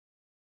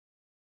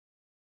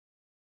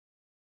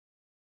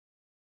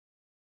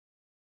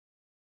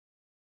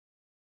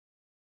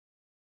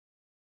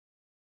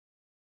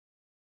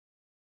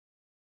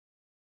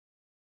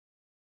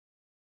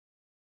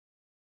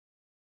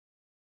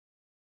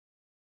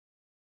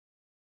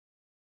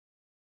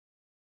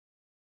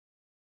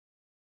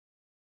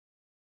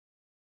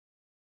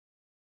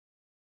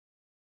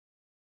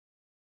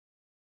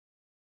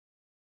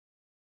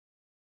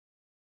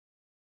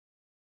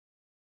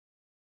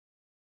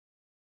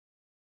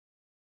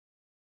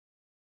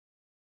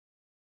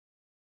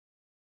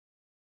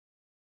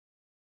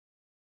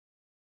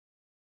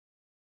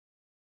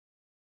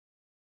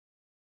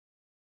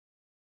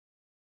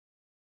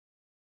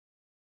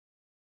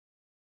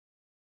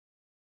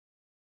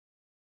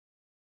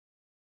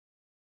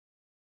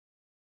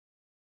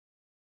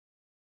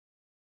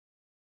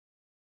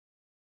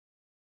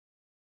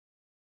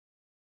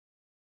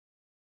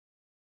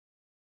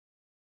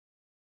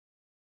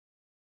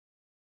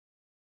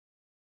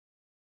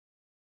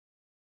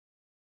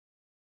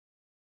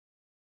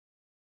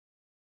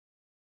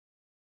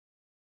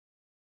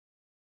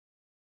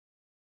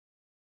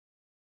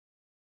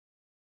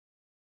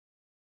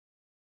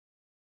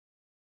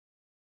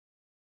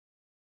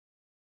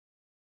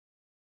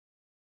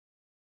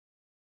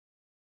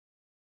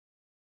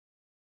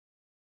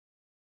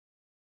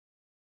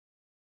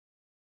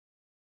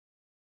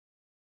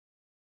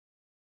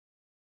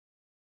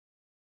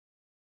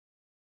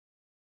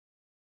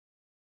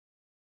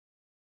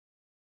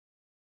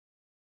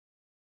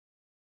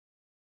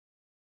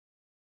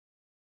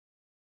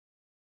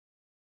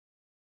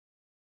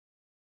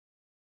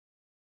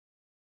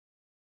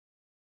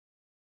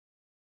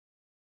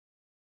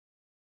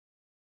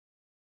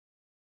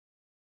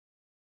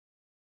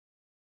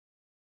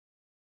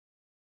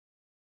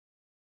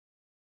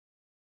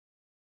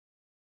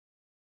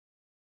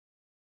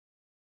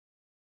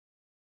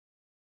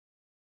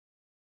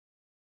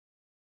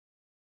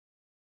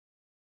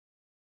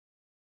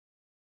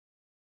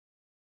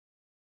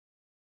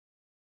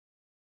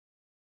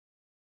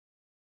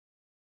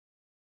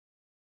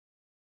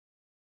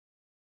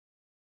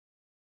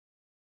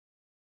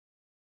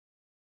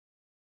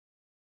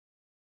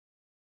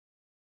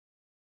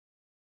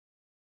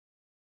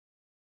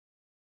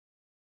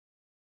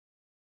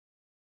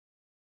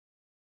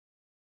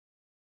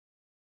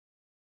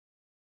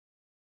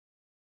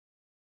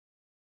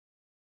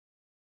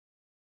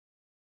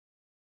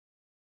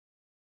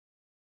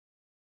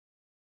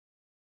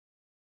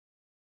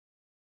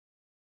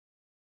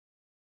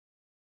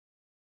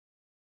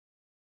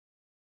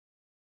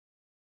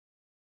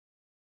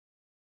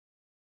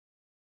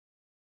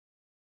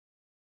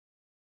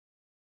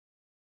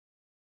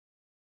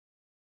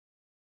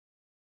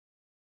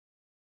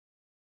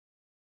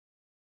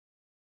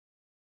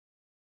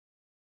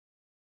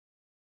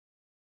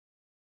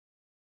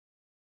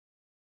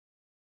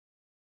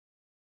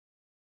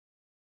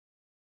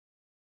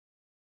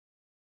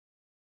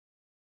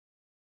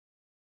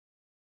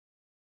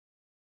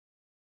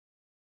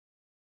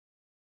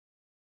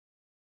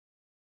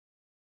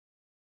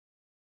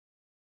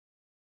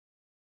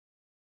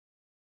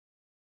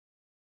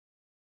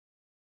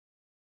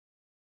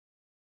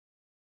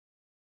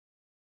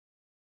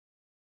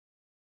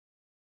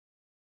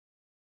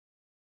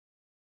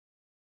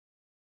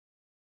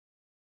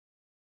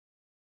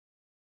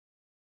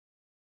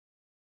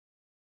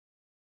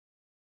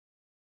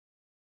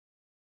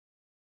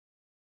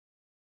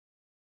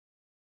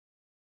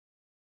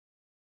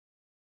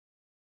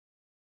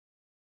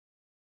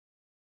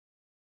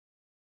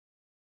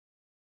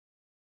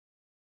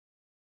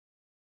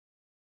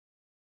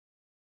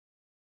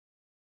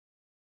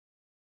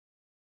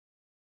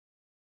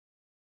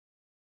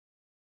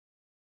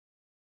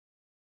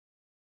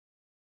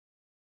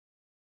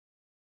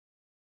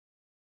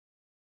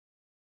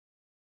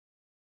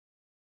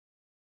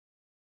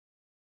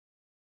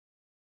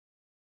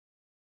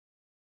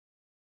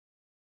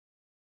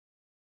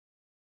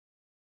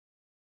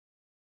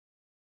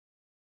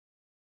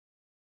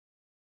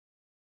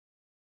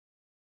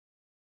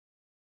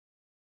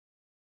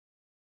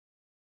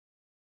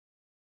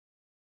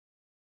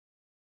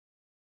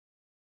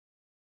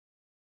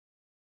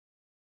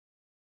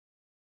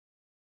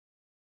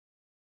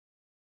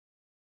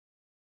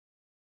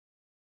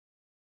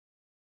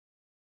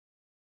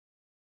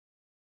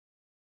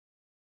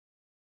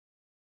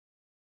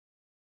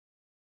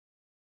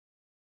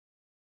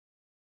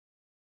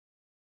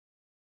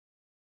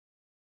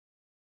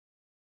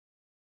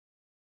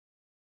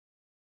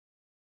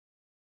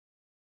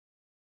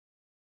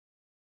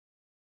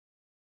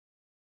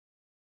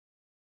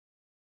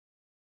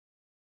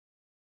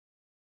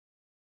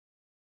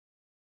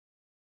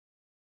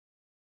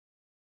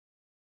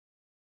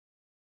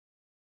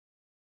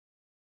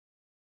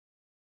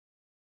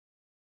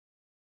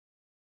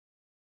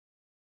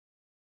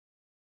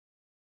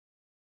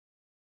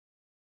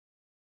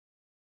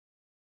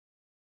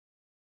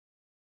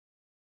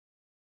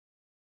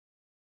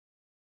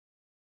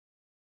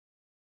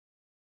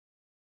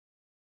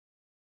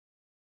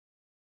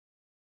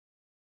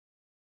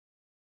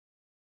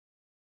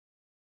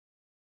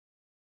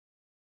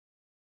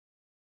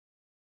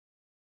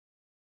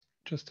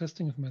Just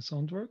testing if my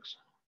sound works.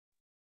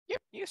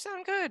 Yep, you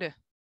sound good.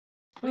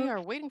 We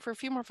are waiting for a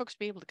few more folks to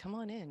be able to come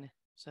on in.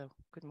 So,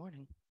 good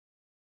morning.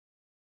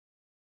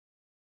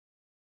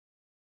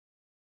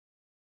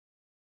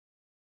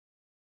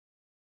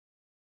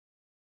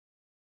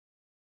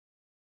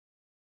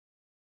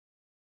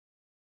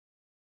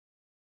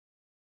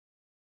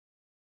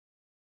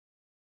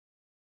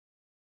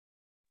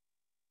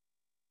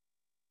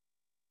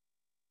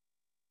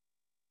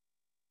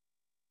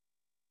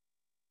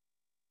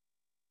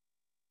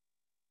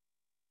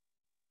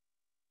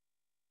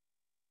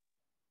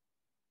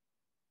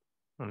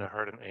 And I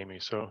heard an Amy,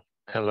 so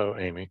hello,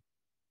 Amy.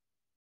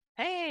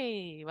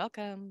 Hey,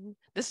 welcome.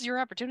 This is your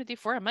opportunity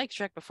for a mic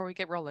check before we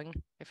get rolling.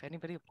 If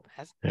anybody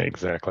has.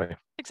 Exactly.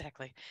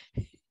 Exactly.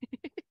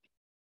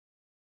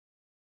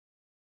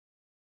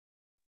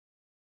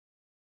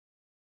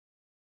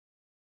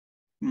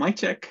 Mic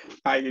check.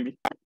 Hi, Amy.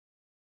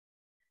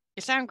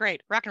 You sound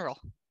great. Rock and roll.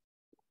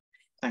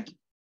 Thank you.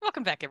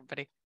 Welcome back,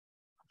 everybody.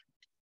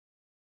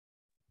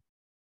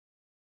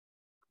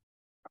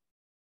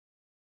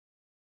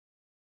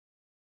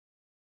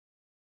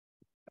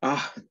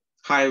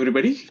 Hi,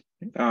 everybody.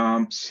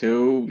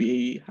 So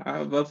we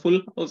have a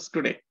full house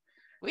today.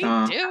 We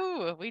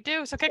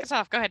do. So kick us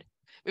off. Go ahead.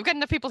 We've got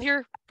enough people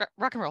here.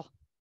 Rock and roll.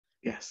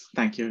 Yes,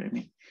 thank you,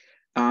 Amy.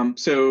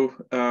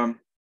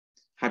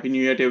 Happy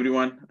New Year to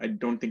everyone. I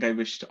don't think I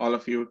wished all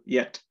of you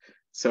yet.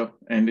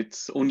 And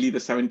it's only the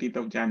 17th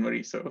of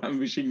January. So I'm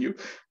wishing you,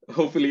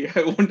 hopefully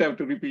I won't have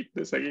to repeat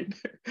this again.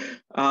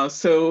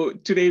 So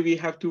today we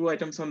have 2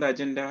 items on the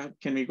agenda.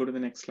 Can we go to the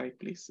next slide,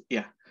 please?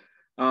 Yeah.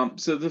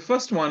 So the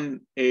first one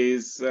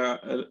is,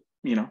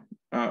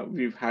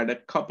 we've had a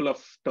couple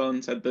of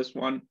turns at this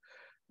one.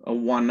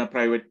 One, a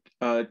private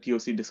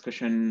TOC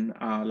discussion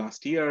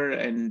last year,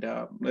 and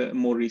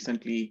more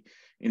recently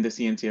in the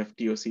CNCF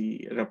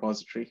TOC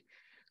repository.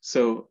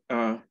 So,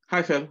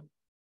 hi, Phil.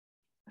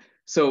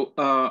 So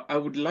I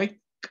would like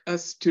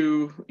us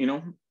to,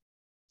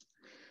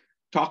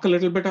 talk a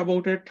little bit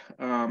about it.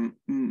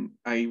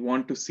 I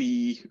want to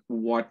see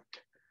what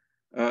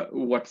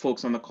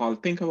folks on the call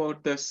think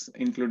about this,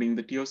 including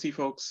the TOC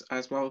folks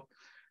as well.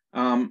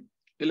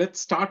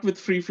 Let's start with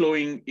free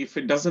flowing. If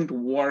it doesn't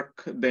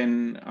work,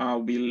 then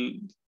we'll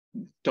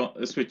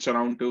switch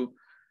around to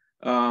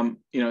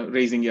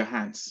raising your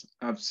hands.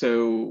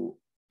 So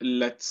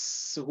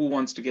who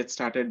wants to get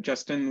started?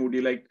 Justin, would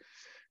you like?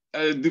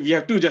 We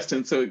have 2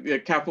 Justins. So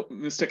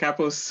Mr.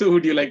 Capos,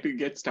 would you like to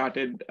get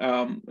started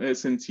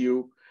since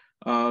you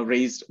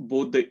raised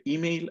both the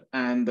email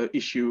and the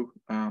issue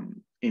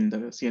in the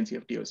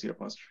CNCF TOC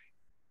repository?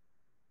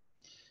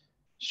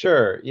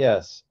 Sure,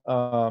 yes.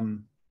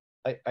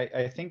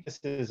 I think this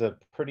is a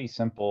pretty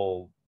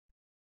simple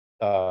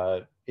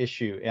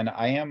issue, and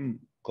I am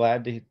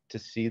glad to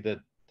see that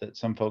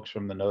some folks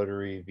from the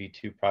Notary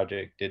V2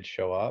 project did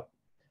show up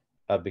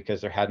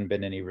because there hadn't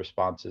been any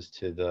responses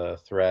to the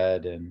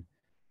thread, and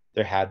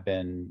there had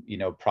been,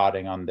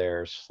 prodding on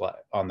their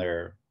Slack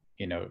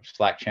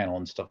channel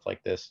and stuff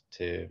like this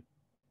to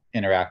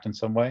interact in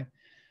some way.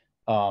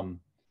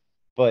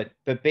 But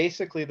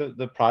basically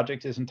the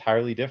project is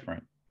entirely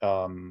different.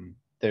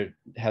 There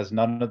has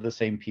none of the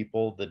same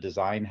people. The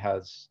design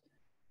has,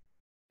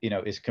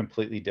 is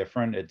completely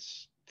different.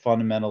 It's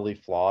fundamentally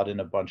flawed in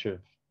a bunch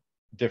of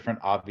different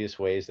obvious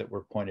ways that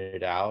were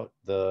pointed out.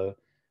 The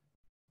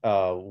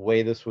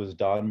way this was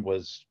done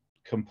was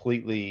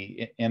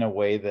completely in a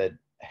way that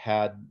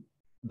had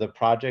the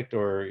project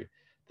or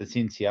the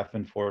CNCF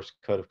enforced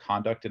code of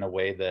conduct in a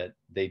way that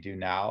they do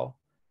now,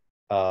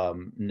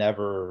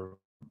 never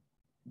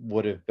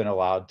would have been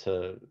allowed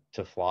to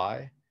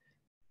fly.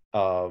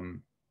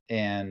 And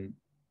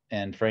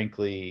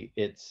frankly,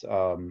 it's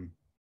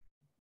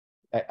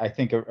I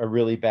think a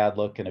really bad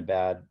look and a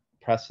bad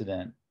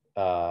precedent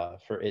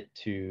for it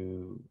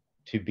to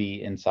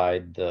be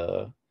inside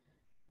the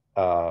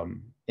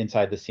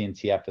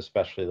CNCF,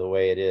 especially the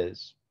way it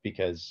is,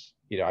 because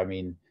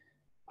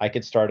I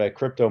could start a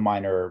crypto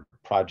miner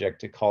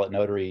project to call it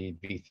Notary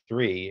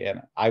V3,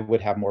 and I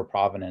would have more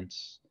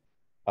provenance,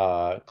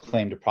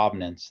 claim to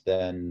provenance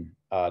than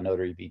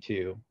Notary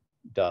V2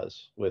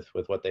 does with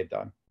what they've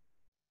done.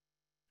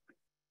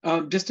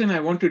 Justin,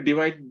 I want to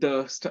divide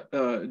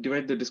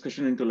the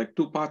discussion into like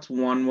 2 parts.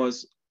 One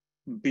was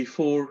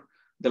before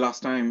the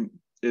last time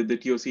the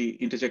TOC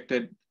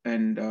interjected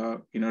and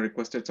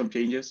requested some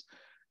changes,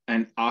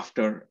 and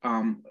after.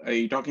 Are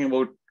you talking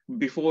about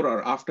before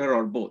or after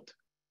or both?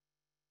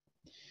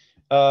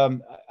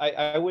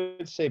 I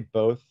would say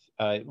both.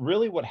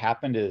 Really what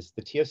happened is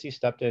the TOC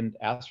stepped in,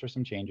 asked for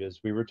some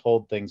changes. We were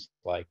told things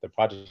like the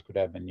project could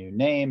have a new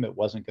name. It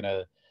wasn't going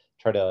to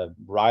try to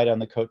ride on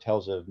the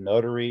coattails of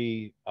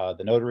Notary,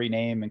 the Notary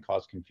name, and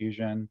cause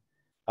confusion.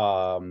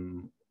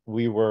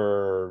 We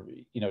were,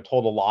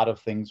 told a lot of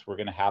things were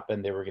going to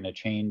happen. They were going to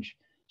change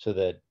so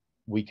that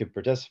we could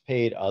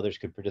participate, others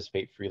could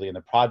participate freely in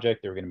the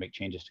project. They were going to make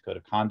changes to code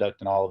of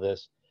conduct and all of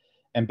this.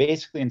 And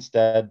basically,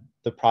 instead,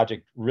 the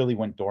project really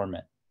went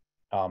dormant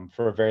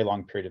for a very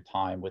long period of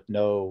time with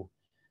no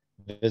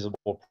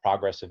visible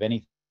progress of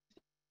anything.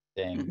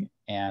 thing.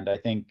 And I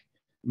think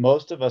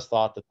most of us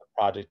thought that the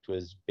project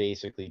was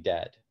basically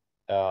dead.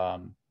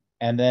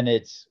 And then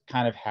it's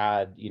kind of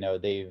had,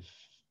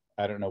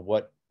 I don't know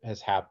what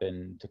has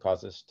happened to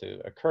cause this to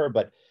occur,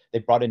 but they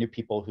brought in new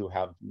people who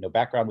have no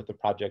background with the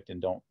project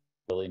and don't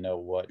really know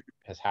what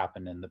has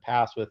happened in the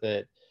past with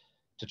it,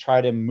 to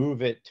try to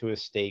move it to a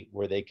state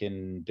where they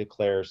can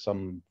declare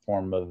some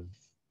form of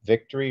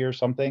victory or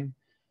something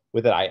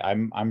with it.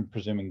 I'm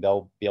presuming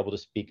they'll be able to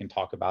speak and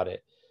talk about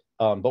it.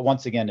 But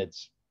once again,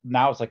 it's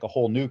like a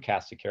whole new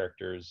cast of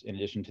characters in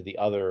addition to the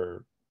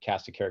other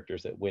cast of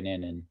characters that went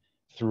in and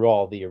threw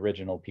all the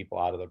original people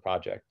out of the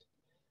project.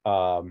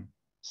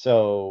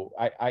 So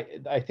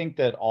I think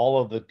that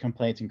all of the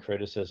complaints and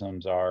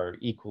criticisms are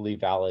equally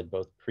valid,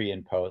 both pre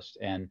and post,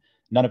 and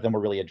none of them were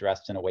really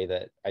addressed in a way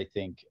that I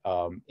think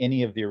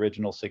any of the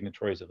original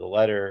signatories of the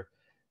letter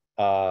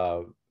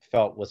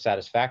felt was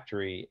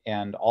satisfactory.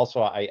 And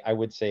also, I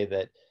would say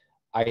that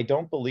I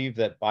don't believe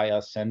that by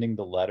us sending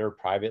the letter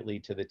privately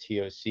to the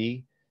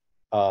TOC,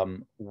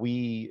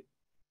 we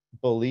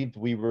believed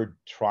we were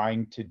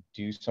trying to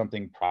do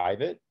something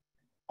private.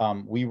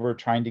 We were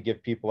trying to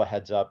give people a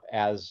heads up,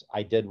 as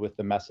I did with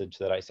the message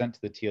that I sent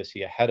to the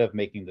TOC ahead of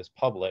making this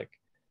public,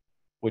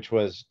 which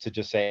was to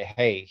just say,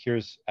 hey,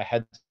 here's a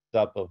heads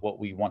up of what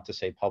we want to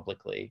say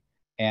publicly.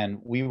 And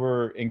we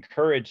were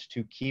encouraged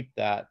to keep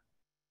that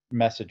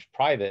message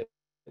private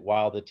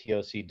while the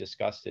TOC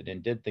discussed it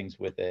and did things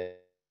with it.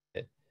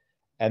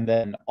 And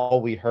then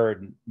all we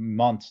heard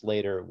months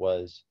later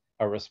was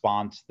a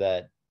response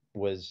that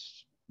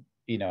was,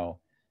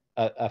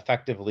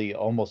 effectively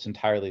almost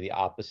entirely the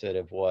opposite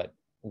of what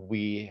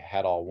we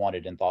had all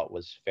wanted and thought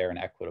was fair and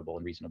equitable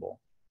and reasonable.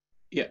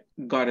 Yeah,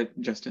 got it,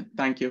 Justin.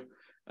 Thank you.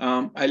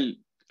 I'll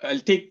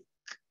take.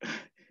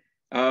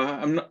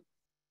 I'll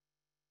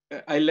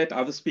let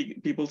other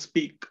people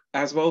speak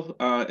as well,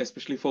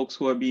 especially folks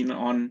who have been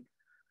on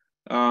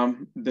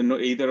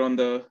either on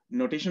the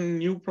Notation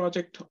New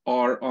project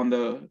or on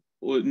the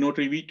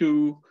Notary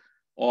V2,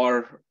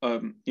 or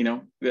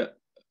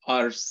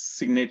our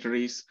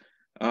signatories.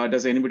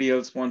 Does anybody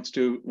else want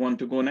to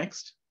go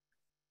next?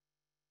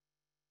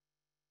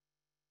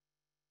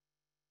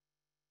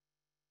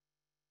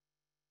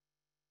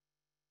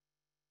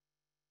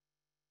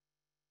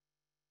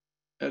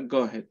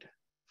 Go ahead,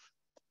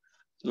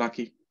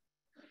 Lucky.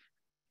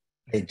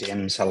 Hey,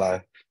 Dims,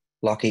 hello.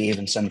 Lockie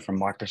Evenson from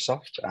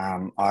Microsoft.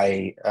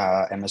 I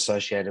am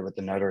associated with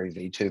the Notary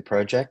V2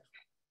 project.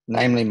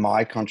 Namely,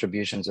 my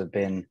contributions have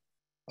been,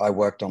 I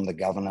worked on the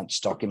governance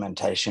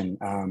documentation,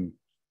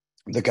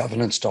 the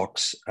governance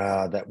docs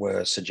that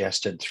were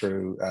suggested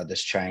through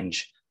this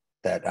change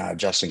that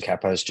Justin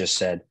Capos just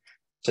said.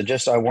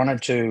 So I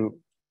wanted to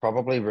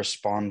probably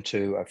respond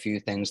to a few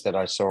things that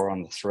I saw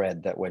on the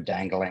thread that were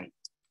dangling,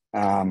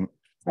 and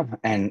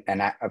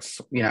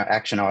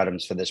action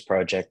items for this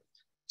project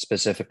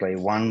specifically.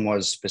 One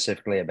was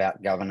specifically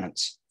about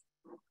governance,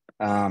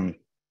 and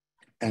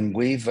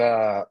we've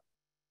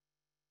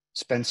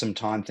spent some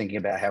time thinking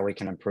about how we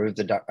can improve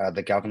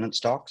the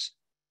governance docs,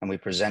 and we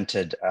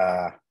presented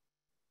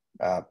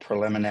a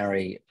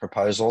preliminary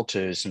proposal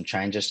to some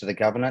changes to the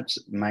governance.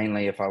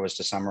 Mainly, if I was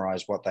to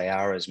summarize what they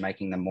are, is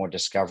making them more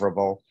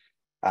discoverable,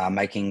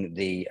 making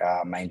the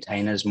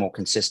maintainers more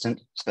consistent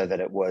so that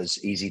it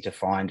was easy to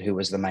find who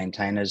was the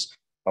maintainers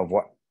of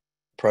what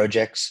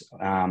projects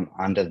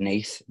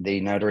underneath the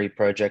Notary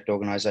project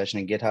organization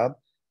in GitHub.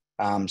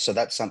 So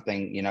that's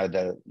something,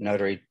 the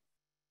Notary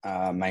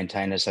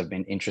maintainers have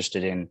been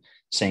interested in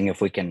seeing if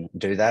we can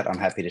do that. I'm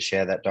happy to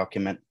share that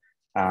document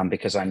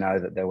because I know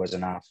that there was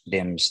enough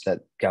DIMS that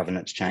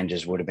governance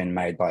changes would have been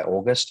made by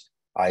August.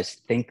 I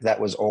think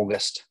that was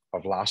August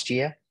of last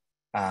year.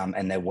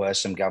 And there were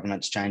some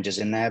governance changes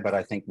in there, but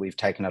I think we've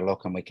taken a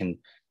look and we can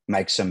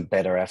make some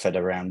better effort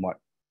around what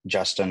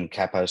Justin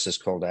Capos has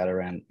called out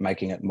around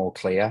making it more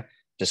clear,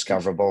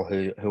 discoverable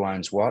who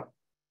owns what.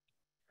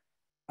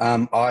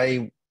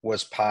 I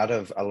was part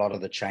of a lot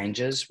of the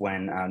changes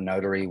when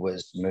Notary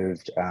was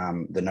moved.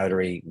 The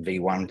Notary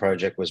V1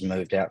 project was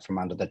moved out from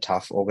under the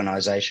TOF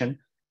organization.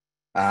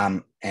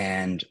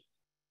 And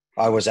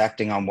I was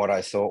acting on what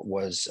I thought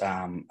was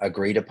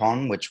agreed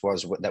upon, which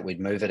was that we'd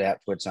move it out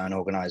to its own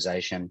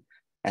organization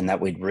and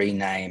that we'd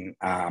rename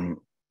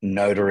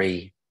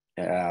Notary,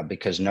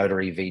 because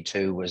Notary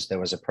V2 there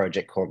was a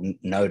project called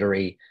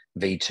Notary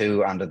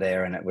V2 under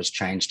there, and it was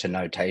changed to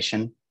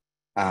Notation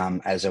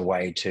as a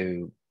way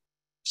to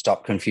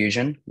stop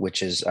confusion,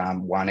 which is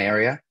one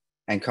area.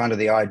 And kind of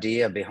the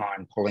idea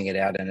behind pulling it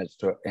out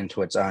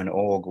into its own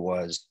org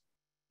was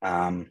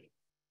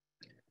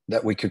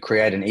that we could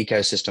create an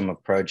ecosystem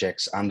of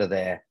projects under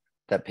there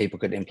that people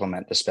could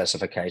implement the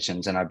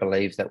specifications. And I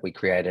believe that we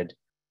created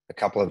a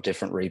couple of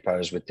different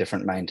repos with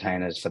different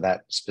maintainers for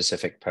that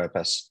specific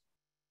purpose.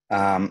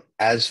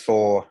 As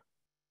for,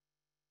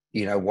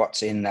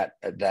 what's in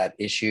that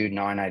issue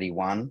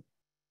 981,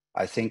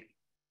 I think,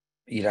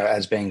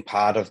 as being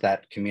part of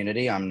that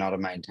community, I'm not a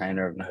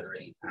maintainer of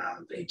Notary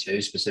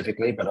V2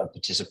 specifically, but I've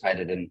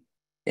participated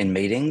in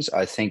meetings.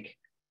 I think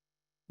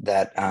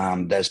that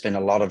there's been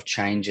a lot of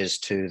changes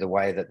to the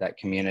way that that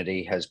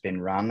community has been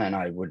run, and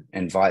I would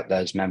invite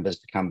those members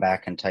to come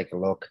back and take a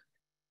look,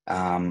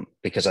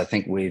 because I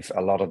think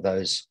a lot of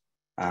those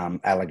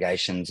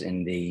allegations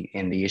in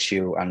the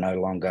issue are no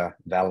longer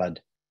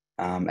valid,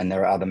 and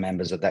there are other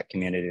members of that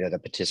community that are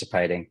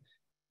participating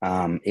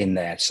in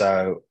there.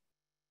 So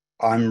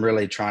I'm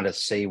really trying to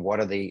see what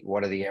are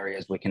the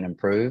areas we can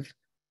improve,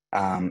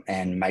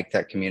 and make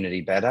that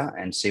community better,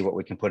 and see what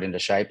we can put into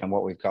shape. And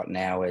what we've got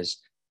now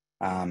is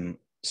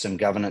some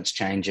governance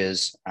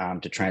changes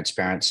to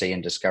transparency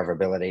and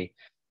discoverability.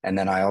 And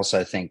then I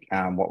also think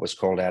what was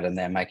called out in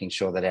there, making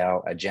sure that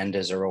our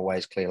agendas are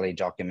always clearly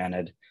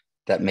documented,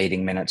 that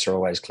meeting minutes are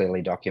always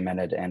clearly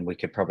documented, and we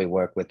could probably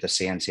work with the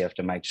CNCF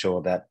to make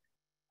sure that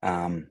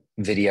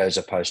videos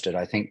are posted.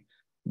 I think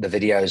the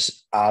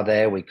videos are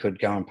there. We could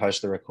go and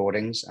post the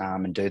recordings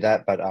and do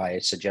that, but I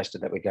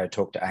suggested that we go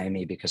talk to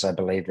Amy, because I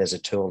believe there's a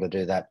tool to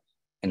do that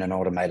in an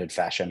automated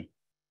fashion.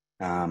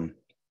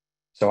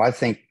 So I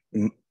think,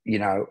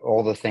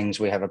 all the things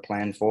we have a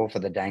plan for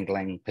the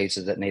dangling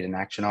pieces that need an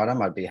action item,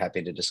 I'd be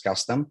happy to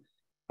discuss them.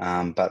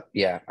 But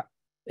yeah,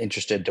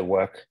 interested to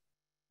work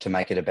to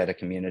make it a better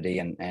community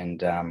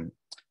and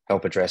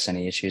help address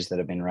any issues that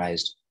have been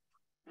raised.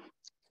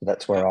 So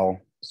that's where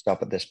I'll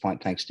stop at this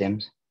point. Thanks,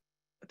 Tim.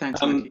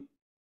 Thanks, Matthew.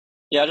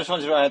 Yeah, I just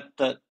wanted to add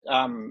that,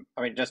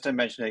 just to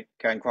mention it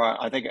going quiet,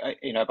 I think,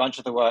 a bunch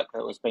of the work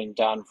that was being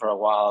done for a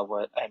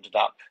while ended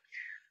up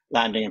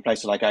landing in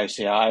places like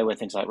OCI with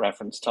things like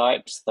reference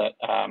types that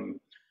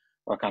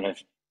were kind of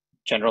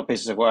general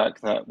pieces of work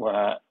that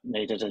were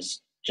needed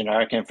as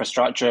generic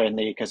infrastructure in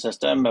the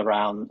ecosystem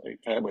around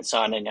with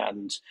signing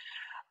and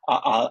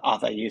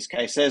other use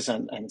cases.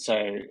 And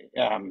so,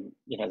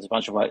 there's a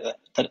bunch of work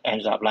that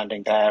ended up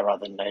landing there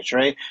rather than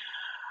Notary.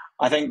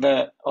 I think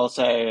that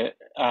also,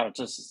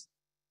 just,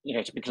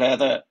 to be clear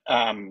that,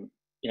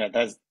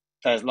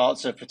 there's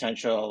lots of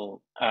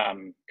potential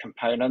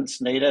components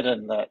needed,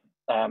 and that,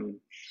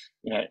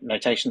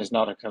 notation is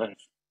not a kind of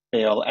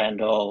be-all,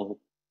 end-all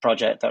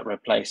project that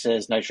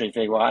replaces Notary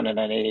V1 in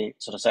any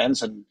sort of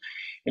sense. And,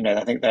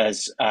 I think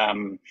there's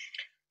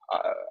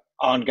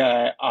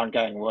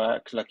ongoing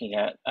work looking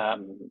at,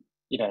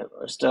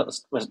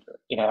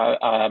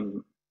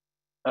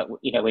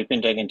 we've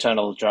been doing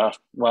internal draft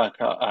work,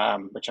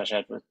 which I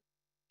shared with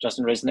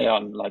Justin recently,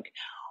 on like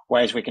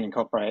ways we can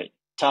incorporate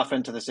TOF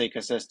into this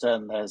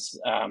ecosystem. There's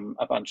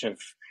a bunch of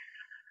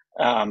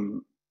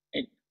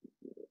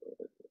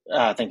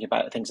thinking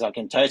about things like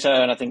in Toto,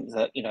 and I think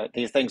that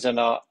these things are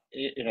not,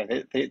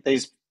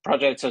 these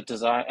projects are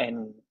designed,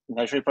 and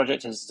Notary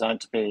project is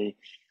designed to be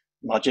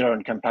modular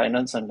and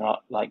components, and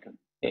not like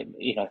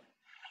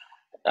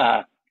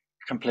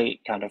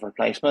complete kind of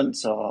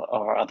replacements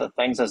or other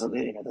things. There's a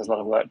lot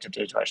of work to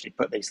do to actually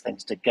put these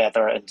things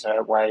together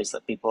into ways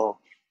that people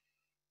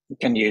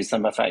can use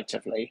them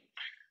effectively.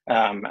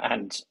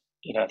 And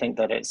I think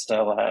that it's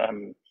still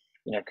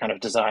kind of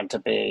designed to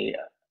be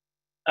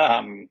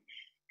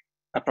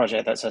a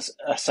project that's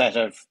a set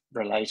of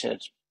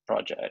related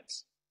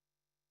projects.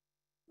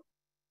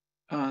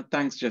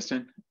 Thanks,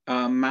 Justin.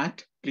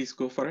 Matt, please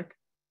go for it.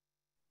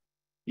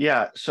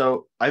 Yeah,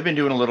 so I've been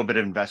doing a little bit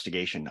of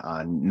investigation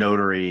on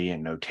Notary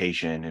and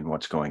notation and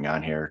what's going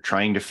on here,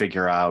 trying to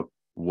figure out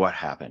what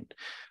happened.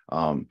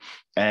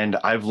 And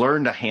I've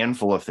learned a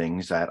handful of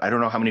things that I don't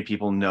know how many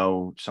people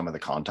know some of the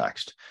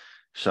context.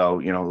 So,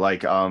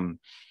 Notary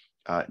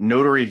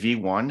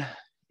V1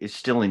 is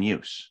still in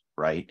use,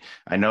 right?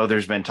 I know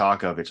there's been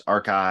talk of it's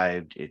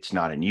archived, it's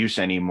not in use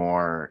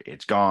anymore,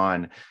 it's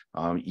gone.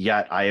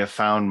 Yet I have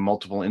found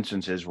multiple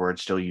instances where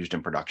it's still used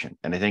in production.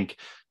 And I think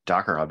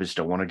Docker Hub is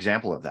still one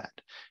example of that.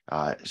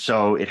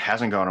 So it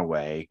hasn't gone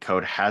away.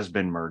 Code has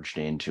been merged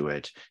into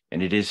it,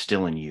 and it is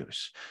still in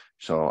use.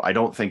 So I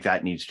don't think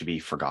that needs to be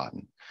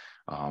forgotten.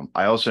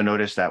 I also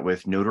noticed that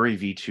with Notary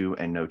V2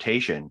 and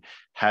notation,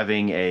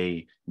 having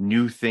a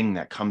new thing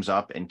that comes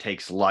up and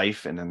takes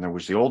life, and then there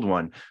was the old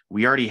one,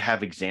 we already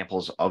have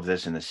examples of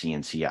this in the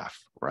CNCF,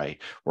 right?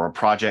 Where a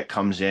project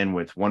comes in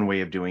with one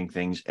way of doing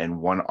things and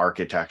one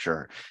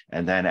architecture,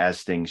 and then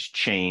as things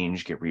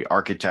change, get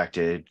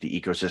re-architected, the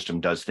ecosystem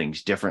does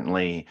things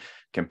differently,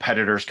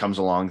 competitors comes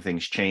along,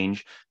 things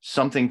change,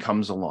 something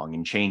comes along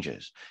and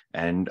changes.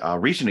 And a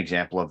recent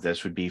example of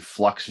this would be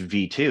Flux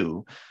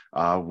V2,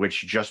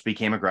 which just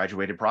became a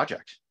graduated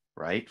project,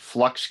 right?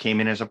 Flux came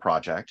in as a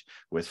project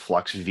with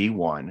Flux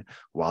V1.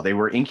 While they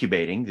were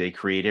incubating, they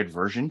created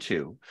version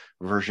 2.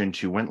 Version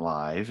 2 went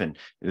live, and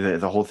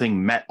the whole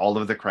thing met all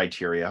of the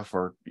criteria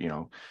for,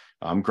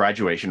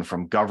 graduation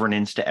from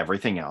governance to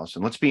everything else.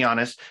 And let's be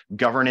honest,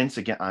 governance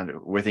again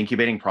with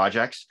incubating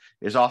projects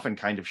is often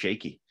kind of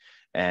shaky.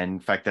 And in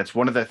fact, that's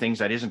one of the things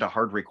that isn't a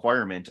hard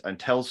requirement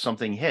until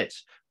something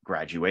hits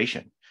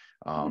graduation,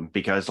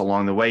 because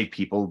along the way,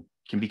 people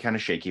can be kind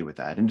of shaky with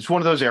that. And it's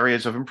one of those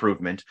areas of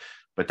improvement,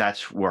 but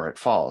that's where it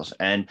falls.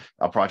 And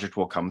a project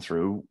will come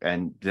through,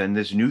 and then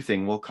this new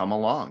thing will come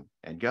along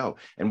and go.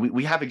 And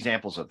we have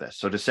examples of this.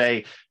 So to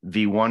say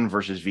V1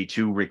 versus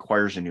V2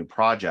 requires a new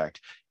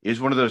project is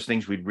one of those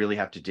things we'd really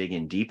have to dig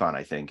in deep on,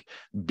 I think,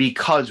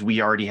 because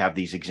we already have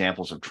these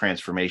examples of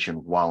transformation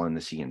while in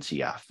the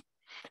CNCF.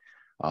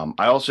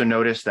 I also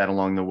noticed that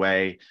along the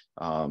way,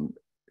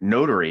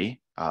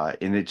 Notary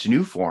in its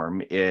new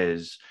form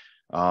is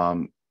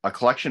a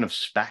collection of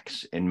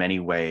specs in many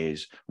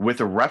ways with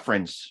a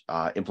reference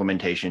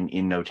implementation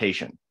in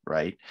notation,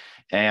 right?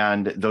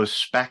 And those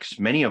specs,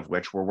 many of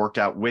which were worked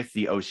out with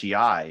the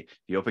OCI,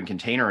 the Open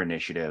Container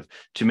Initiative,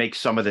 to make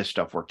some of this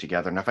stuff work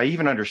together. And if I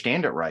even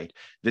understand it right,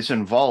 this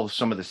involves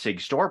some of the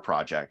SIG Store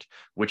project,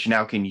 which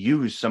now can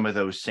use some of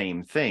those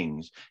same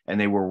things, and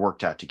they were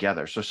worked out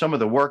together. So some of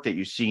the work that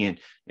you see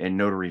in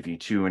Notary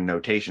V2 and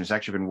notation has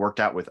actually been worked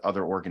out with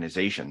other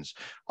organizations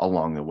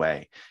along the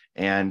way.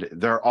 And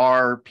there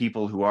are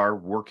people who are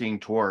working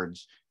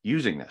towards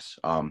using this.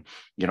 You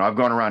know, I've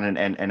gone around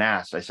and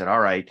asked, I said, all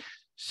right,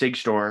 SIG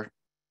Store,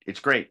 it's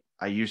great.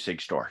 I use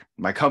SIG Store.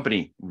 My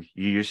company,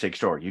 you use SIG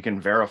Store. You can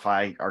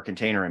verify our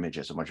container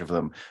images, a bunch of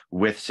them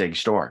with SIG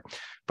Store.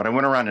 But I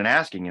went around and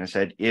asking and I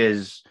said,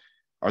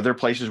 are there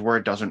places where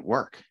it doesn't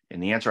work?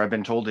 And the answer I've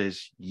been told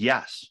is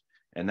yes.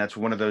 And that's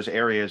one of those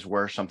areas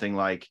where something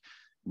like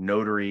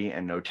Notary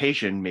and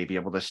notation may be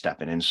able to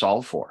step in and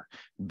solve for,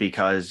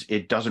 because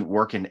it doesn't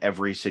work in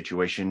every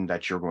situation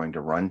that you're going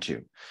to run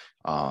to.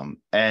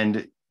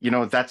 And you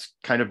know, that's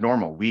kind of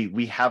normal.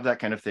 We have that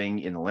kind of thing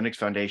in the Linux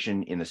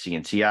Foundation, in the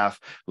CNCF.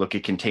 Look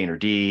at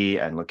Containerd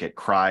and look at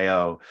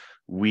Cryo.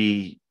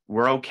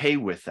 We're okay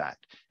with that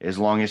as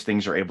long as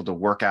things are able to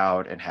work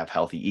out and have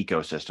healthy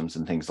ecosystems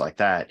and things like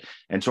that.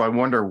 And so I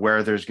wonder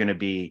where there's going to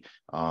be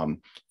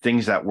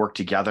things that work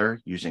together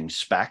using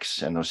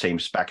specs and those same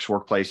specs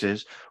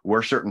workplaces,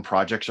 where certain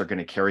projects are going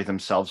to carry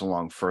themselves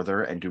along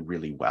further and do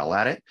really well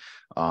at it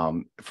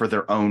for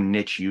their own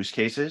niche use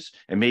cases.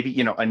 And maybe,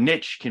 you know, a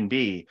niche can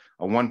be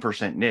a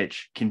 1%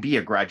 niche can be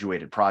a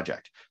graduated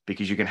project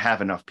because you can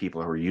have enough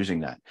people who are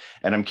using that.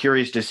 And I'm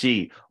curious to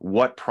see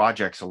what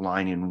projects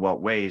align in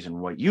what ways and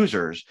what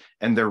users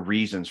and their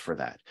reasons for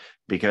that.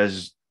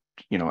 Because,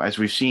 you know, as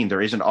we've seen,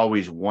 there isn't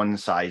always one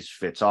size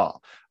fits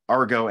all.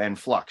 Argo and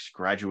Flux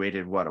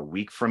graduated, what, a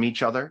week from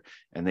each other,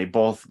 and they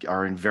both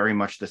are in very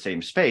much the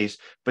same space,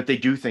 but they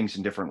do things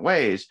in different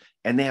ways,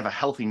 and they have a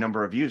healthy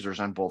number of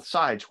users on both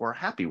sides who are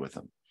happy with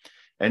them.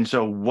 And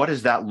so what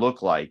does that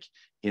look like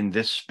in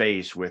this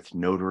space with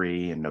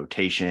Notary and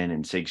notation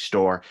and SIG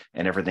Store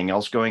and everything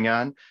else going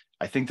on?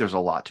 I think there's a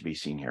lot to be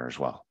seen here as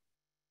well.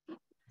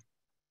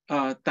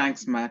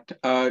 Thanks, Matt.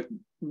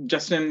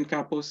 Justin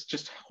Kapos,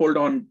 just hold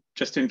on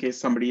just in case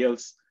somebody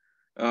else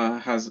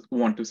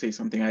want to say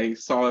something. I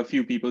saw a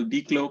few people,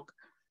 Decloak,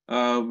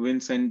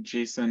 Vincent,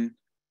 Jason,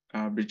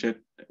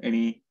 Bridget,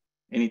 any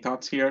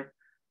thoughts here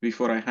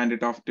before I hand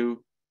it off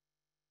to?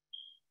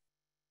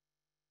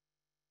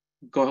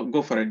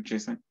 Go for it,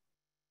 Jason.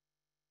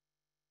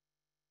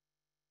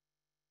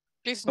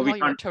 Jason, you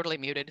are totally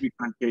muted. We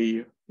can't hear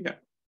you. Yeah.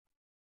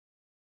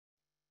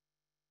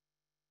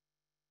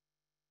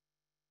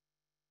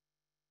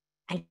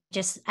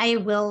 I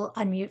will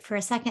unmute for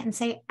a second and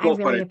say, I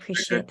really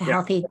appreciate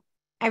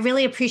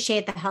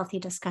the healthy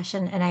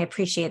discussion, and I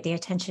appreciate the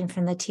attention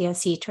from the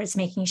TOC towards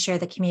making sure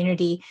the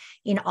community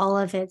in all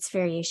of its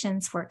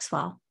variations works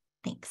well.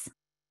 Thanks.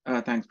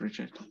 Thanks,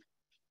 Bridget.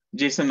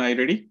 Jason, are you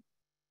ready?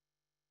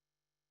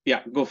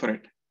 Yeah, go for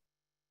it.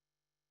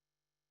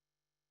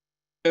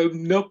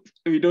 Nope,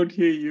 we don't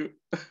hear you.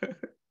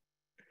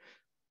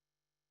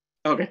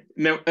 Okay,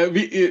 no,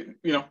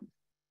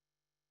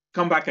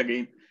 come back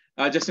again.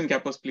 Justin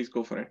Kapos, please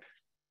go for it.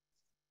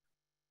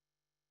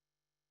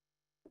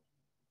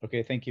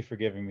 Okay, thank you for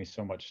giving me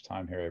so much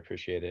time here. I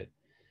appreciate it.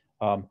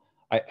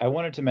 I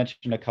wanted to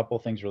mention a couple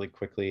of things really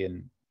quickly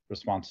in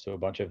response to a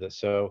bunch of this.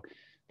 So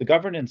the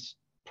governance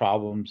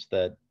problems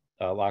that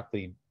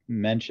Lockley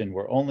mentioned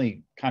were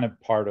only kind of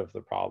part of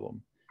the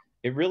problem.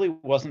 It really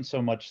wasn't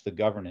so much the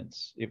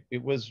governance.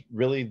 It was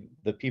really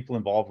the people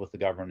involved with the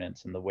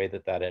governance and the way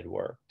that that had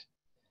worked.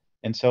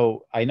 And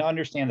so I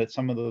understand that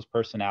some of those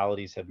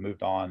personalities have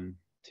moved on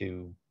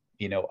to,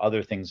 you know,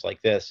 other things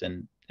like this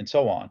and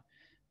so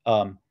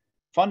on.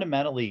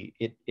 Fundamentally,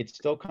 it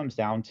still comes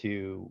down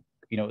to,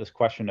 you know, this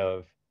question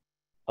of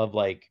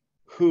like,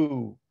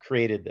 who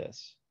created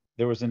this?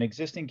 There was an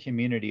existing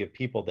community of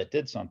people that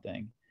did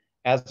something,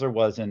 as there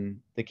was in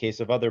the case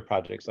of other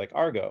projects like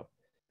Argo.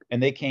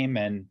 And they came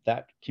and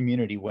that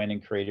community went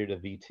and created a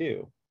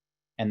V2.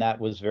 And that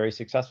was very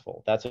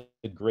successful. That's a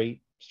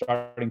great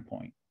starting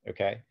point,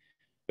 okay?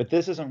 But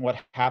this isn't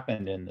what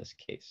happened in this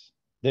case.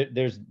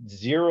 There's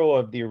zero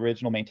of the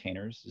original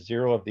maintainers,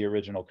 zero of the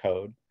original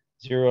code,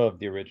 zero of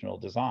the original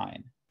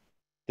design.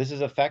 This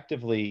is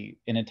effectively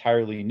an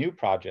entirely new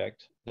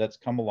project that's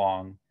come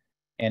along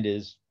and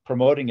is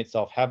promoting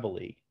itself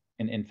heavily.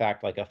 And in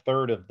fact, like a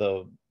third of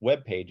the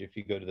web page, if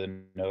you go to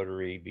the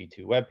Notary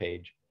V2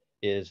 webpage,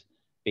 is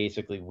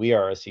basically, we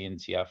are a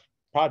CNCF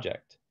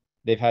project.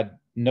 They've had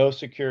no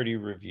security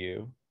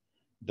review.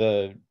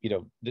 There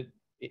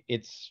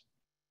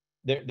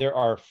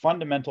are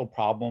fundamental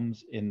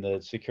problems in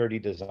the security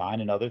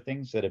design and other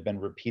things that have been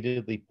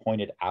repeatedly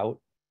pointed out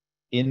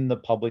in the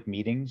public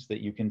meetings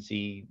that you can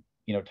see,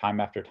 time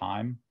after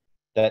time,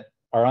 that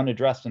are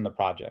unaddressed in the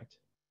project.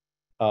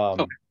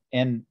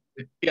 And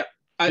yeah,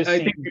 I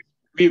think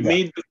we've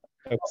made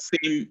the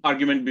same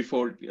argument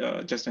before,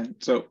 Justin.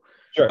 So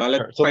sure.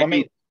 So let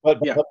me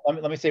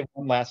say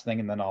one last thing,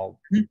 and then I'll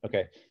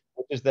okay,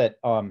 which is that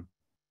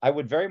I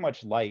would very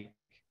much like,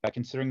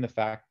 considering the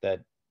fact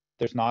that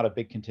there's not a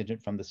big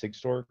contingent from the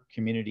SigStore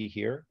community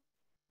here,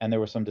 and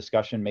there was some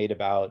discussion made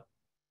about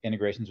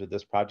integrations with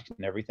this project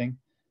and everything,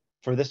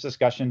 for this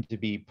discussion to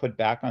be put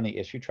back on the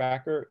issue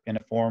tracker in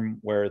a form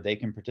where they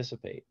can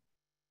participate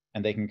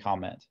and they can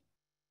comment,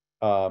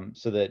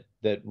 so that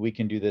we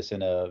can do this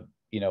in a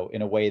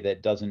in a way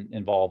that doesn't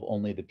involve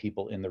only the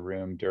people in the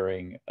room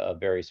during a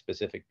very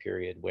specific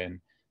period when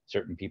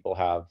certain people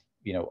have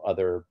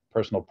other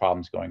personal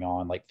problems going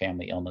on, like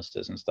family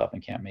illnesses and stuff,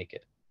 and can't make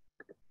it.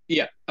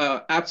 Yeah,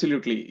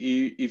 absolutely.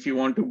 If you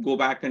want to go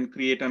back and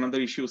create another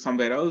issue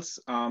somewhere else,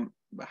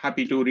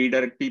 happy to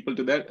redirect people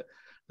to that.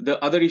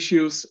 The other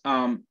issues,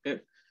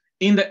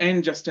 in the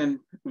end, Justin,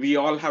 we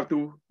all have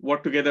to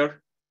work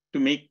together to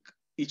make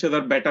each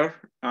other better,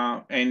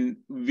 and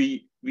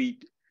we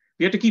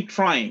have to keep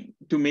trying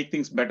to make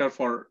things better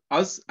for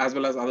us as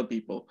well as other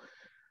people.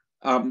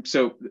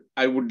 So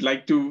I would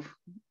like to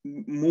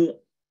move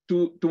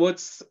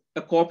towards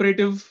a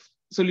cooperative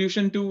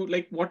solution to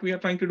like what we are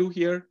trying to do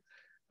here.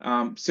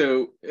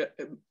 So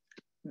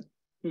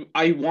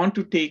I want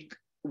to take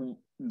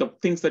the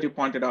things that you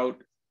pointed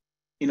out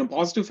in a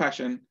positive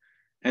fashion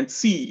and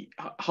see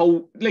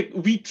how, like,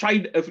 we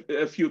tried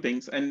a few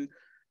things and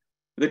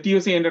the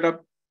TOC ended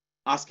up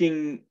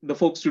asking the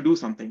folks to do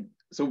something.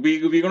 So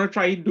we're going to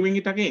try doing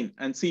it again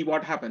and see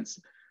what happens.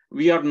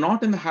 We are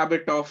not in the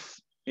habit of,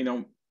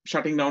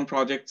 shutting down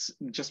projects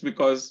just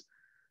because,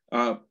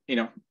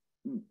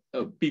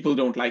 people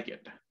don't like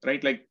it,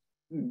 right? Like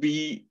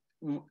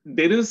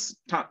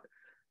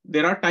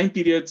there are time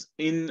periods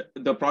in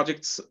the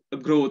project's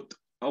growth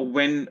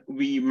when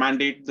we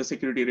mandate the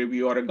security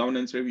review or a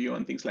governance review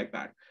and things like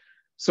that.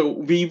 So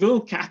we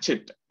will catch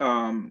it.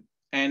 And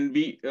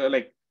we,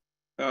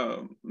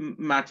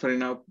 Matt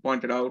Farina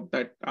pointed out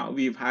that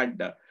we've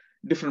had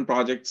different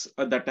projects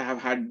that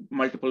have had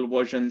multiple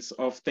versions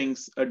of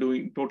things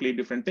doing totally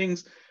different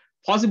things,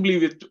 possibly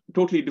with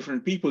totally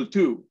different people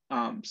too.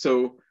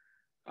 So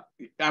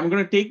I'm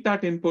going to take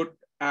that input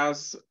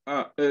as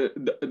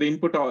the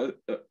input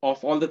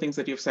of all the things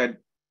that you've said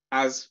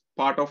as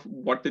part of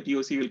what the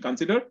TOC will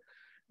consider.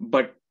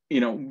 But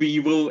we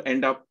will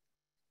end up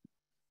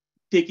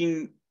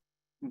taking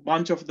a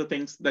bunch of the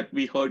things that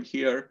we heard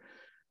here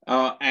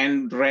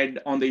and read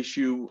on the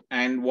issue,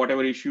 and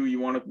whatever issue you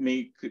want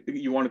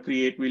to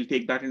create, we'll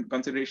take that into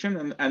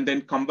consideration and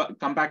then come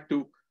back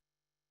to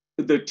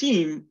the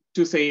team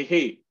to say,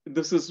 hey,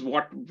 this is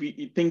what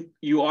we think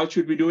you all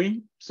should be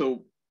doing.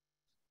 So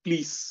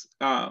please,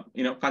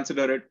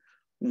 consider it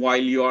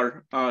while you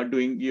are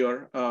doing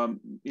your,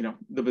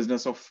 the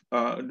business of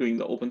doing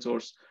the open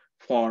source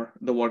for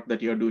the work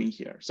that you're doing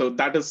here. So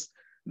that is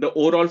the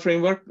overall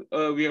framework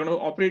we are going to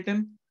operate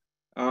in.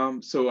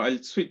 So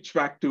I'll switch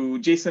back to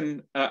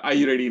Jason. Are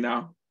you ready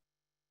now?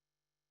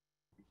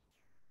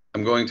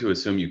 I'm going to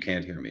assume you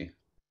can't hear me.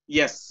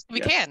 Yes. We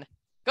can.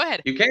 Go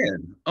ahead. You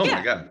can. Oh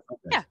my God.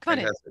 Okay. Yeah, come on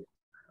in.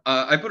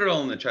 I put it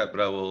all in the chat,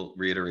 but I will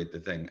reiterate the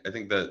thing. I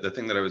think the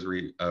thing that I was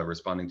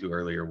responding to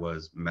earlier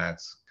was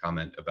Matt's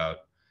comment about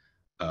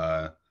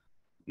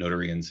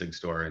Notary and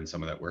SigStore and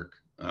some of that work.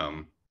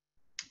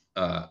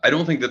 I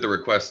don't think that the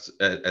request,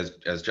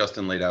 as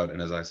Justin laid out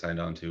and as I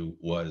signed on to,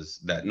 was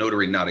that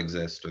Notary not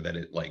exist or that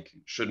it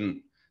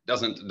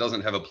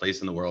doesn't have a place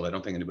in the world. I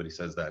don't think anybody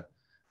says that.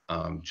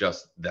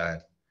 Just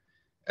that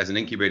as an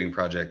incubating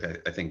project,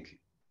 I think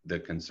the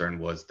concern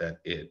was that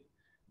it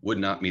would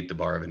not meet the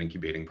bar of an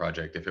incubating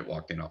project if it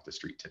walked in off the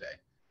street today.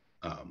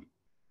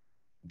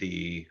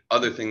 The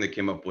other thing that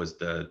came up was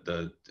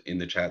in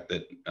the chat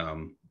that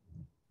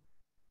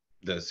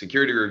the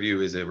security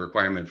review is a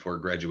requirement for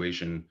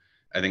graduation.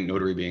 I think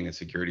Notary being a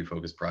security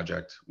focused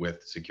project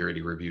with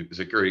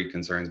security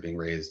concerns being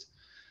raised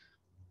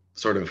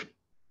sort of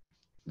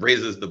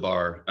raises the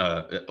bar.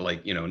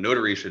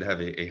 Notary should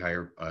have a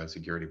higher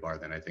security bar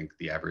than I think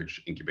the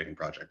average incubating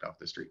project off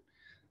the street.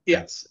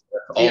 Yes,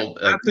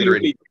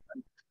 absolutely.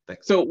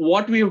 So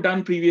what we have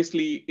done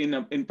previously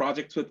in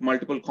projects with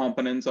multiple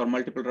components or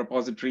multiple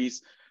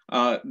repositories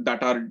that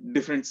are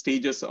different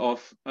stages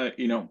of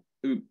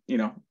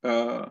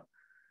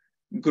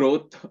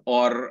growth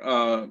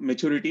or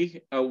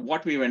maturity,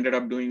 what we've ended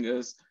up doing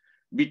is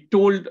we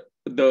told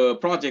the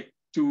project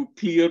to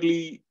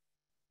clearly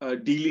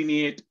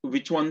delineate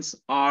which ones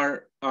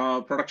are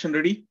production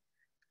ready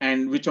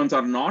and which ones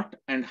are not,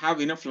 and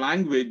have enough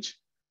language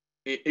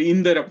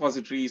in the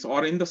repositories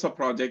or in the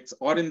sub-projects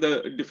or in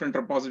the different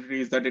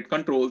repositories that it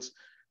controls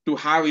to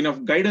have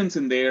enough guidance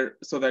in there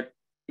so that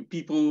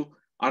people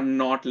are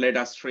not led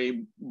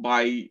astray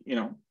by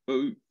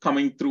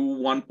coming through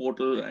one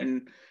portal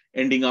and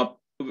ending up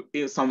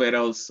somewhere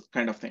else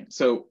kind of thing.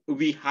 So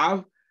we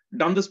have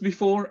done this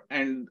before,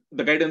 and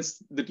the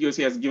guidance the TOC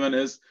has given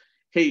is,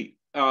 hey,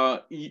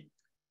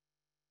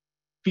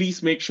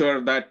 please make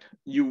sure that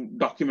you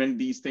document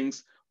these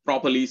things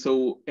properly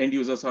so end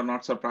users are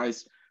not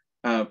surprised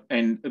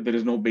and there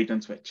is no bait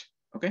and switch.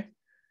 Okay.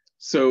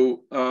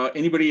 So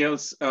anybody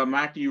else?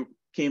 Matt, you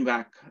came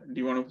back. Do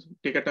you want to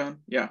take a turn?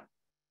 Yeah.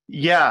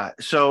 Yeah.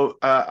 So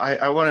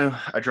I want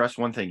to address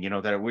one thing,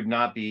 that it would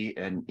not be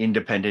an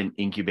independent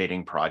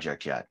incubating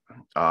project yet.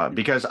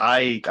 Because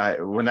I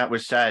when that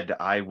was said,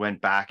 I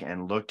went back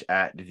and looked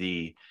at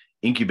the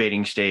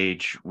incubating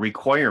stage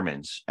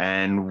requirements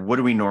and what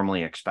do we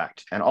normally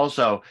expect? And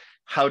also,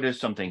 how does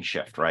something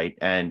shift, right?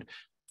 And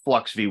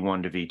flux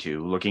V1 to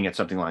V2, looking at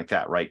something like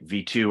that, right?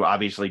 V2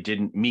 obviously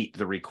didn't meet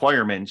the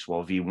requirements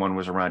while V1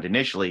 was around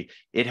initially.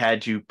 It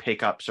had to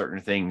pick up certain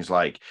things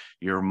like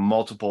your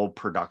multiple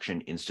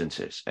production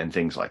instances and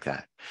things like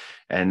that.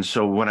 And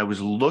so when I was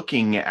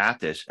looking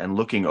at this and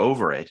looking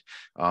over it,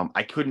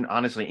 I couldn't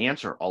honestly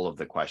answer all of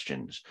the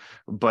questions,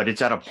 but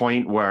it's at a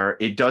point where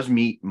it does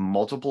meet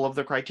multiple of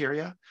the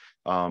criteria.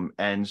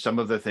 And some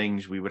of the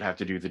things we would have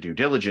to do the due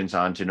diligence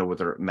on to know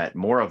whether it met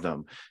more of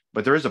them.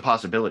 But there is a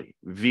possibility.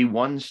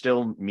 V1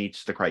 still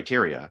meets the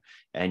criteria,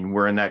 and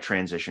we're in that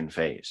transition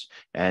phase.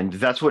 And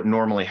that's what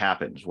normally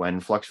happens. When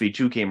Flux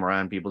V2 came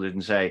around, people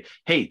didn't say,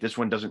 hey, this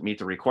one doesn't meet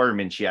the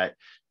requirements yet.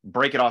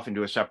 Break it off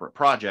into a separate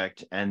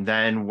project. And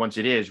then once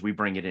it is, we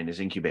bring it in as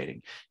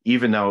incubating,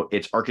 even though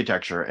its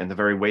architecture and the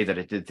very way that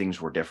it did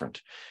things were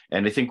different.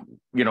 And I think,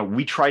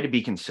 we try to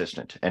be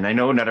consistent. And I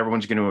know not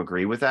everyone's going to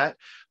agree with that.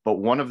 But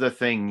one of the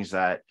things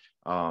that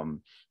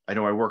I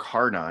know I work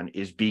hard on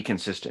is be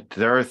consistent.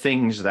 There are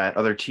things that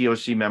other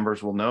TOC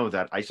members will know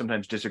that I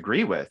sometimes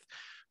disagree with.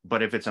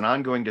 But if it's an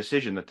ongoing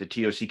decision that the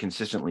TOC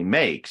consistently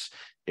makes,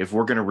 if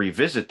we're going to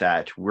revisit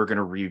that, we're going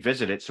to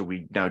revisit it. So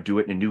we now do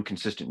it in a new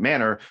consistent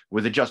manner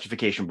with a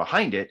justification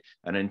behind it.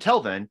 And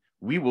until then,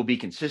 we will be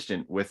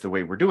consistent with the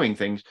way we're doing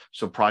things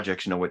so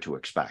projects know what to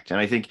expect. And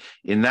I think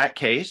in that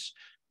case,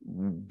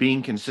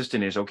 being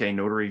consistent is okay.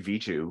 Notary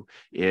V2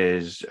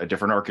 is a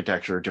different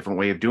architecture, a different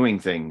way of doing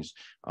things,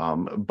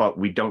 but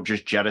we don't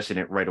just jettison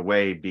it right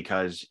away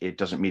because it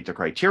doesn't meet the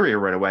criteria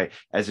right away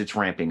as it's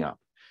ramping up.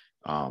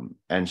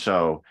 And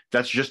so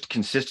that's just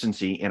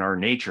consistency in our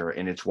nature,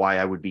 and it's why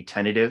I would be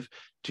tentative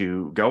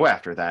to go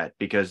after that,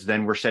 because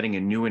then we're setting a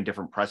new and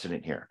different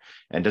precedent here.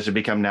 And does it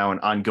become now an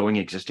ongoing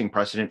existing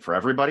precedent for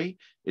everybody?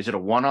 Is it a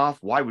one-off?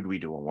 Why would we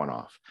do a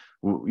one-off?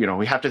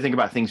 We have to think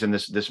about things in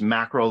this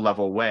macro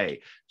level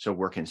way. So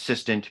we're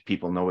consistent.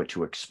 People know what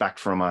to expect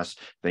from us.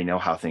 They know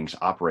how things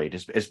operate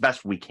as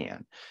best we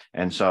can.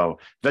 And so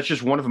that's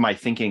just one of my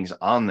thinkings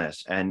on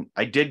this. And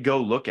I did go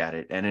look at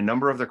it, and a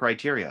number of the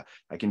criteria,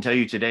 I can tell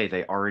you today,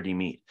 they already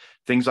meet.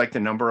 Things like the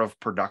number of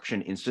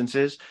production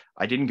instances,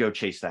 I didn't go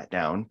chase that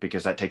down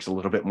because that takes a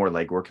little bit more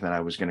legwork than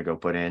I was going to go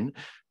put in.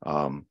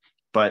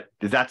 But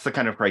that's the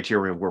kind of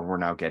criteria where we're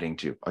now getting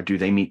to. Or do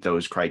they meet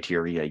those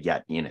criteria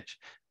yet in it?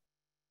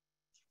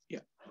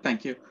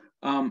 Thank you.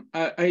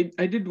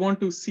 I did want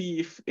to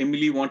see if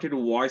Emily wanted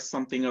to voice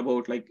something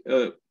about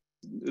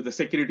the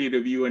security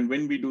review and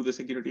when we do the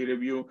security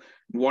review,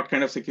 what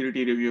kind of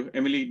security review.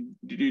 Emily,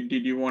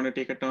 did you want to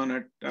take a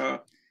turn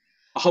at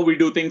how we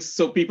do things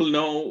so people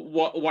know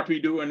what we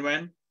do and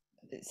when?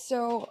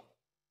 So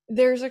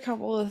there's a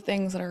couple of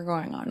things that are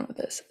going on with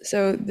this.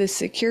 So the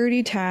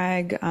security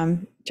tag,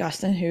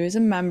 Justin, who is a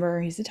member,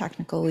 he's the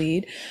technical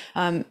lead.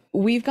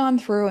 We've gone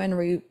through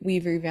and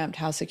we've revamped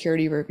how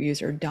security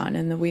reviews are done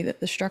and the way that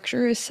the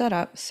structure is set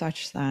up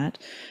such that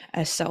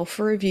a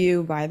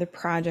self-review by the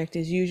project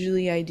is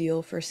usually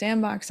ideal for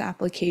sandbox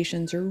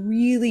applications or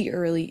really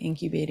early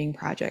incubating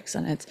projects.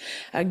 And it's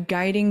a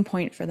guiding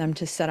point for them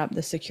to set up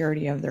the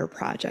security of their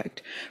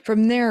project.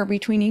 From there,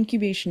 between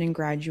incubation and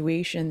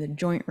graduation, the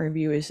joint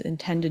review is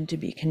intended to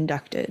be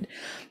conducted.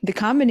 The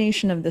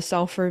combination of the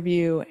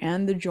self-review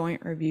and the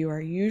joint review are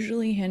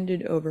usually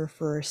handed over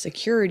for a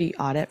security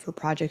audit for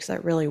projects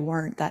that really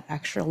warrant that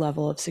extra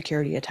level of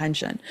security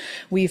attention.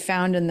 We've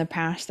found in the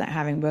past that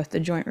having both the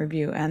joint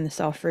review and the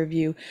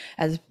self-review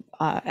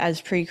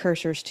as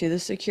precursors to the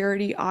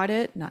security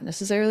audit, not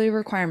necessarily a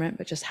requirement,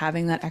 but just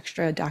having that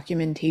extra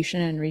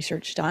documentation and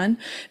research done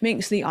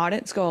makes the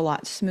audits go a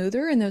lot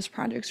smoother, and those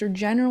projects are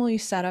generally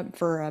set up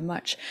for a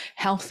much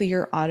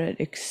healthier audit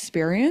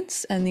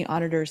experience, and the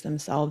auditors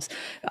themselves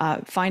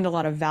find a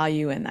lot of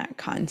value in that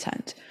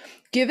content.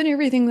 Given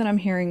everything that I'm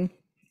hearing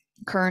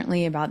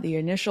currently about the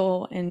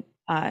initial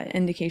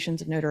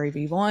indications of Notary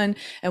V1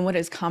 and what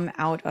has come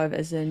out of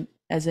as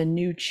a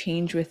new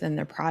change within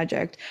the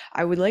project,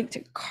 I would like to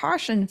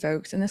caution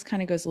folks, and this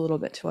kind of goes a little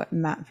bit to what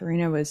Matt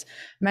Farina was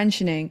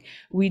mentioning,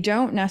 we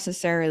don't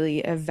necessarily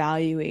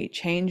evaluate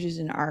changes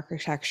in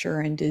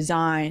architecture and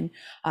design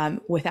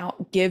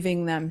without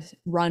giving them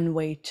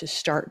runway to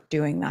start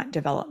doing that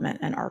development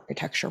and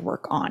architecture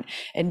work on.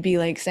 It'd be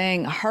like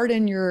saying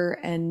harden your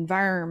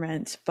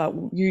environment, but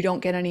you don't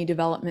get any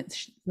development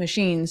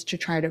machines to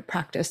try to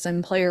practice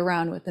and play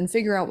around with and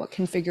figure out what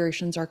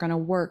configurations are going to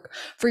work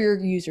for your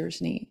users'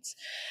 needs.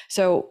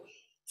 So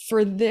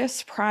For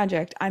this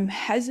project, I'm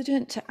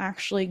hesitant to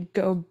actually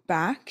go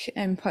back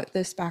and put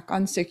this back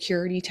on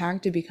security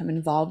tag to become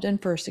involved in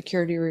for a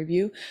security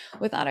review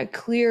without a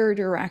clear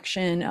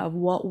direction of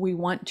what we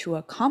want to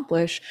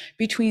accomplish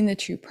between the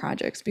two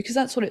projects, because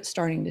that's what it's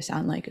starting to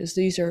sound like, is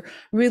these are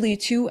really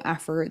two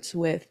efforts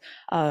with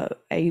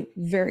a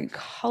very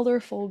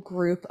colorful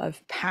group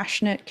of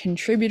passionate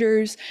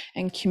contributors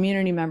and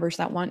community members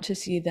that want to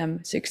see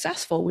them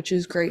successful, which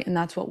is great, and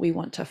that's what we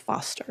want to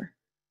foster.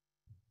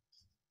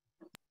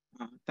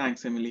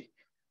 Thanks, Emily.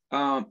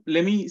 Let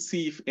me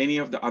see if any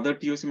of the other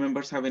TOC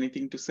members have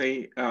anything to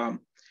say.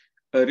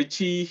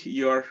 Richie,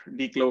 you're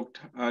decloaked.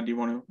 Do you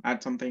want to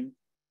add something?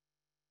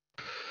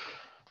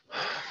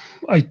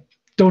 I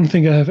don't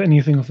think I have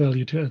anything of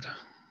value to add.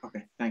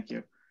 Okay, thank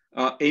you.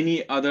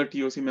 Any other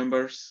TOC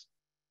members?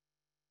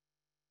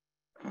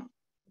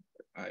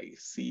 I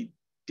see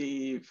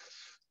Dave.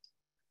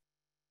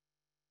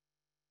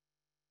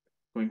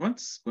 Going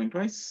once, going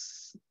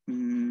twice.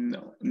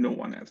 No, no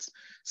one else.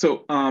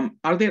 So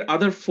are there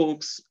other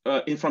folks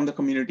from the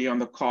community on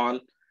the call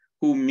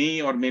who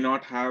may or may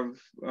not have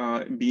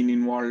been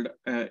involved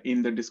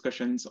in the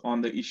discussions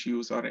on the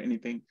issues or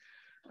anything,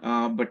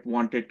 but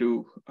wanted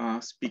to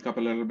speak up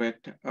a little bit?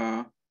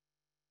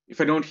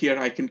 If I don't hear,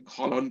 I can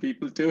call on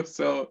people too.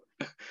 So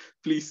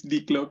please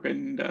decloak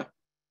and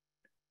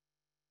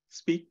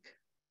speak.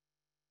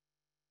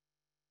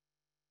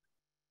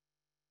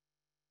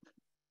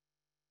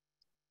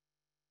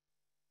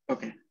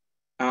 Okay.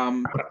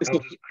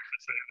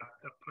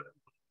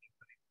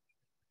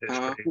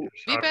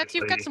 Bats,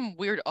 you've got some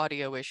weird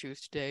audio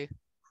issues today.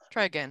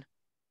 Try again.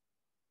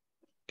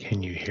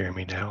 Can you hear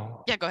me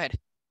now? Yeah, go ahead.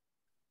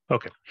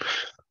 Okay.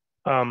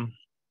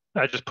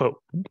 I just put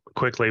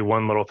quickly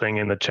one little thing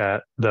in the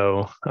chat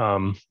though,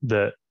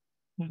 that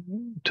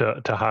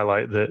to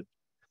highlight that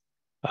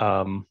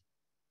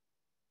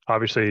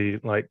obviously,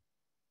 like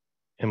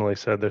Emily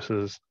said, this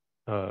is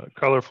a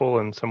colorful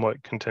and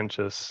somewhat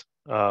contentious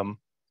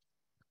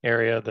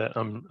area that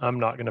I'm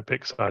not going to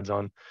pick sides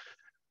on.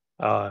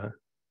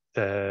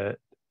 That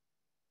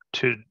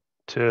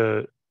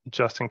to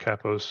Justin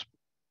Capo's,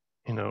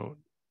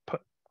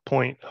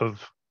 point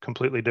of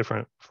completely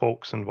different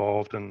folks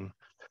involved and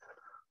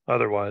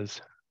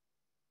otherwise,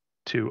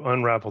 to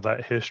unravel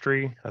that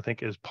history, I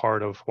think is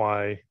part of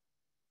why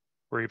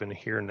we're even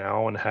here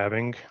now and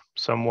having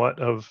somewhat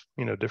of,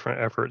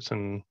 different efforts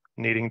and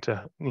needing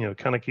to,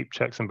 kind of keep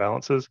checks and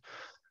balances.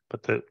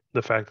 But the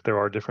fact that there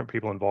are different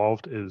people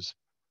involved is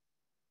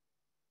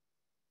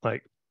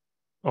like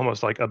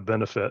almost like a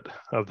benefit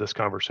of this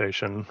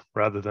conversation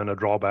rather than a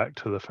drawback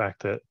to the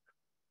fact that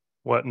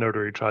what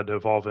Notary tried to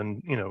evolve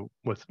in,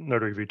 with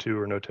Notary V2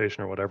 or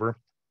notation or whatever,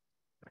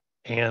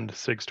 and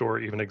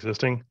SigStore even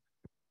existing,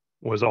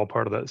 was all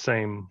part of that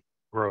same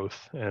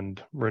growth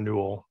and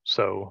renewal.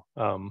 So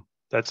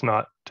that's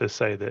not to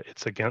say that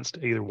it's against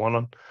either one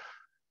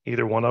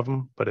of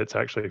them, but it's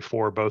actually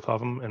for both of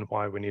them and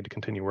why we need to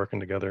continue working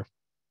together.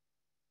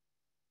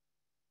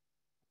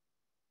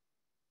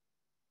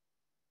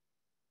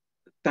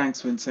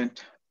 Thanks,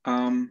 Vincent.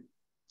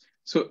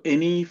 So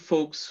any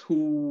folks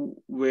who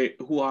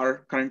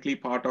are currently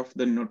part of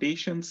the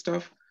notation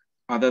stuff,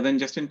 other than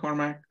Justin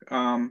Cormack,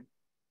 are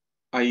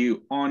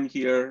you on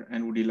here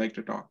and would you like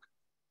to talk?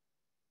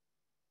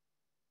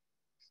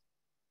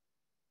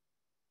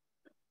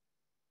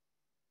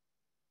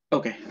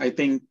 Okay, I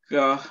think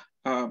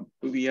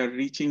we are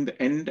reaching the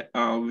end.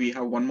 We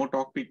have one more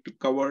topic to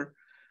cover.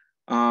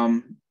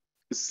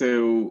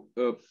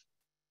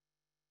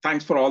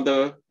 Thanks for all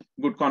the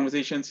good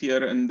conversations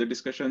here and the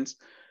discussions.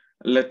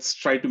 Let's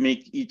try to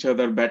make each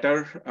other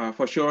better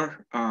for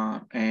sure.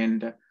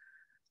 And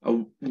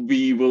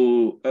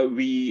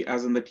we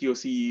as in the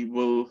TOC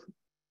will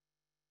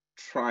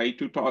try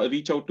to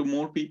reach out to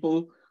more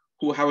people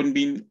who haven't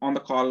been on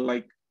the call,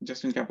 like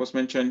Justin Campos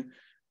mentioned,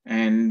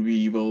 and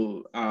we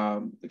will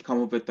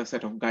come up with a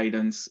set of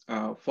guidance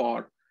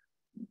for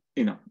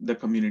the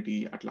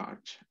community at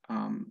large.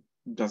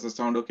 Does it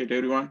sound okay to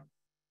everyone?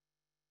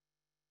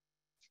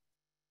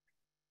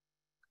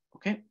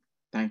 Okay,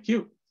 thank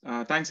you.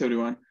 Thanks,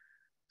 everyone.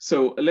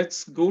 So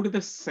let's go to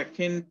the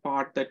second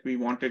part that we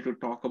wanted to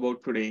talk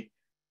about today,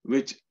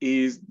 which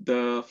is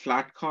the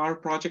flat car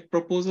project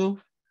proposal.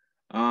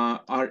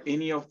 Are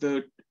any of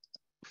the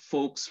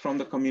folks from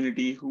the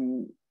community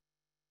who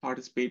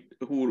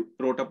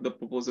wrote up the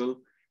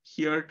proposal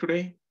here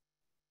today?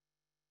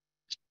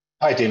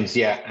 Hi, Dims.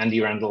 Yeah,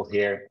 Andy Randall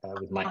here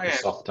with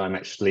Microsoft. I'm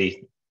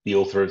actually the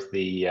author of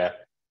the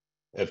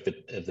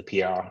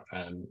PR.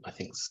 I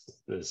think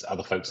there's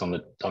other folks on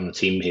the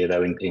team here,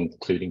 though,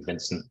 including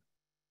Vincent.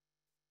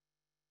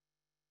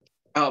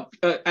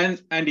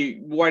 And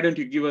Andy, why don't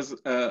you give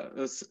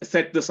us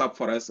set this up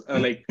for us?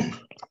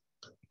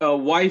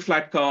 Why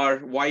flat car?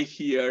 Why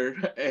here?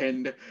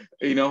 And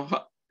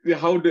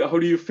how do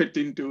you fit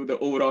into the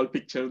overall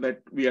picture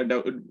that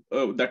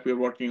we're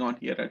working on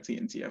here at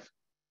CNCF?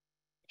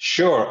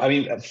 Sure. I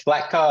mean,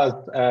 flat cars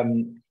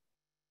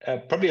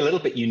probably a little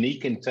bit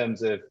unique in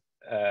terms of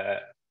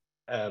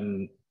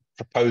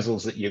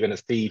proposals that you're going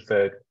to see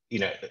for,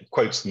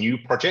 quotes, new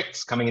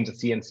projects coming into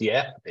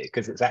CNCF,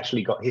 because it's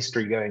actually got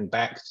history going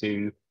back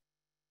to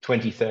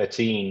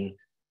 2013,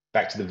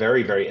 back to the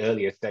very, very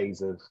earliest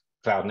days of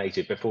cloud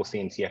native, before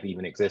CNCF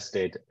even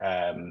existed.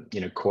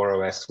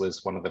 CoreOS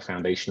was one of the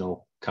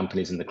foundational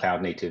companies in the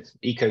cloud native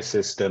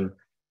ecosystem.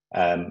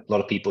 A lot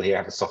of people here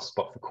have a soft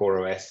spot for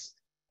CoreOS.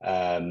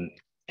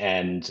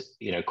 And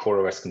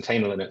CoreOS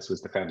Container Linux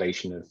was the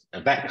foundation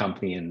of that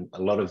company, and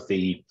a lot of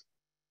the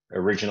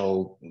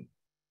original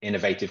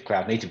innovative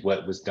cloud native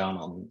work was done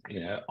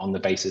on the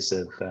basis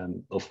of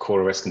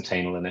CoreOS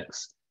Container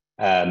Linux.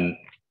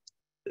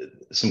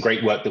 Some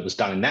great work that was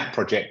done in that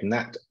project, and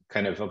that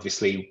kind of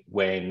obviously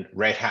when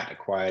Red Hat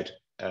acquired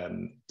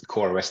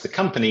CoreOS, the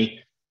company,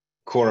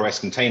 CoreOS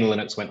Container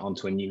Linux went on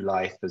to a new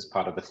life as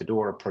part of the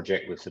Fedora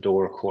project with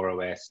Fedora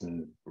CoreOS,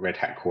 and Red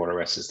Hat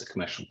CoreOS is the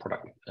commercial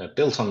product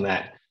built on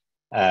that.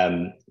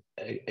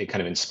 It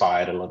kind of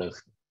inspired a lot of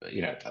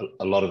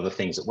the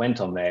things that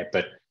went on there.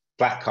 But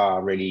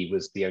Flatcar really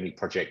was the only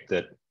project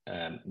that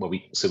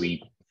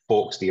we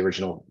forked the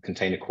original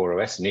container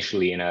CoreOS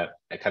initially in a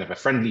kind of a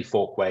friendly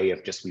fork way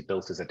of just we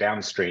built as a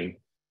downstream.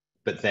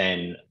 But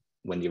then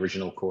when the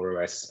original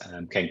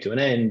CoreOS came to an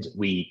end,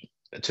 we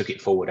took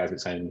it forward as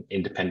its own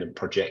independent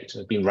project.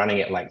 I've been running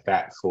it like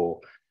that for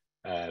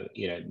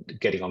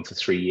getting on for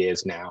 3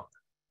 years now.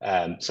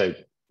 So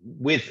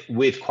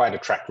with quite a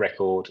track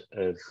record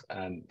of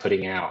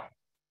putting out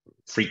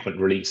frequent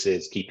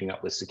releases, keeping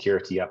up with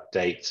security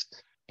updates,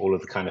 all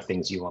of the kind of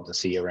things you want to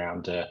see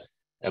around a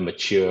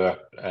mature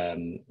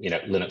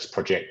Linux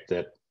project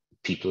that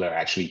people are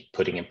actually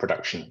putting in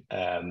production.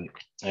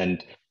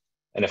 And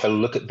if I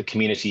look at the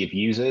community of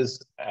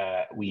users,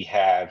 we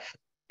have,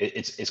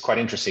 it's quite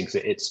interesting because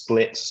it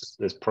splits.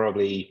 There's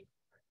probably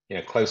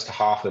close to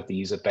half of the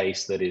user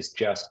base that is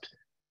just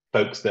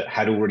folks that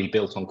had already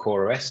built on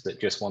CoreOS that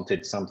just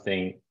wanted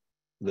something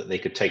that they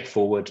could take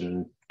forward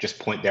and just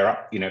point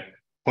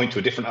to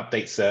a different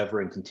update server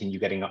and continue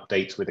getting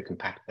updates with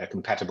a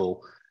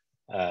compatible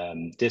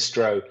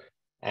distro.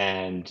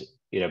 And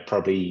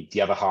probably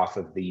the other half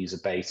of the user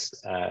base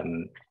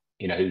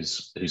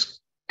who's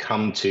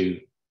come to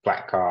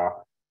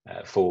Flatcar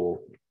for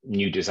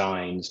new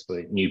designs,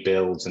 for new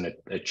builds, and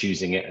are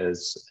choosing it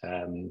as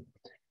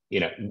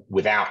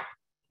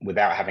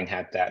without having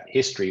had that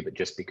history, but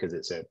just because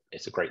it's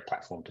a great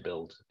platform to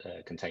build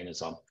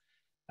containers on.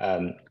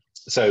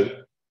 So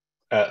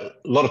a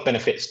lot of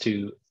benefits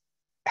to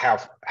how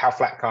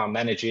Flatcar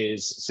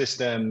manages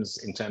systems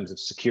in terms of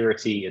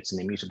security. It's an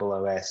immutable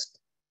OS,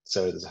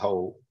 so there's a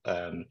whole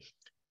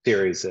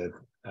series of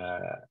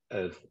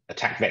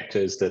attack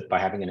vectors that by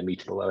having an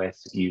immutable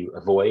OS you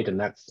avoid, and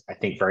that's, I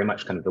think, very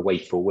much kind of the way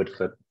forward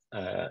for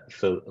a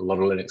lot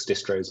of Linux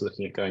distros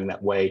looking at going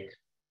that way.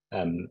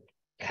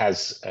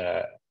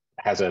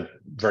 Has a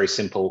very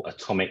simple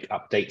atomic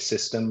update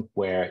system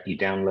where you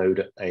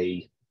download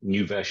a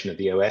new version of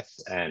the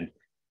OS, and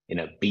in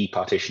a B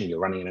partition you're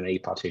running in an A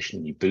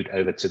partition. You boot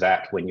over to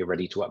that when you're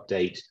ready to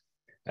update.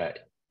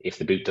 If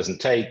the boot doesn't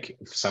take,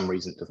 for some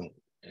reason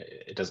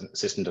the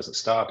system doesn't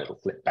start, it'll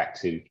flip back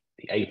to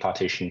the A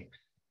partition,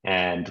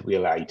 and we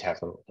allow you to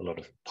have a lot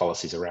of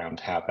policies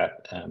around how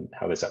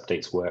those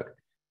updates work.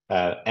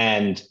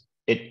 And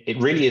it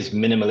really is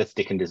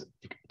minimalistic and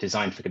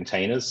designed for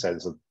containers. So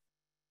there's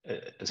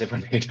as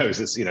everyone knows,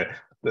 there's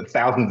the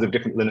thousands of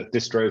different Linux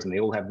distros, and they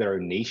all have their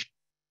own niche.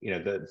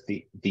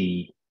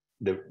 The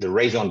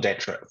raison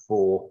d'etre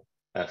for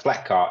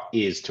Flatcar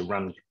is to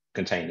run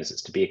containers.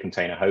 It's to be a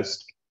container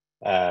host.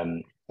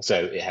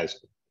 So it has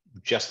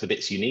just the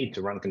bits you need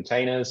to run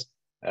containers.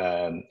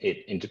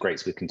 It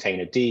integrates with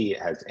Containerd. It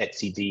has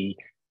etcd.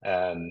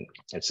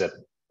 It's a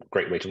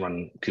great way to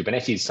run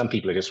Kubernetes. Some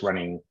people are just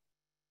running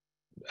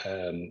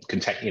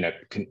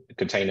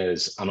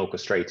containers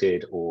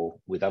unorchestrated or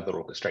with other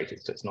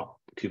orchestrators, so it's not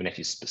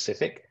Kubernetes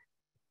specific.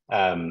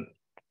 And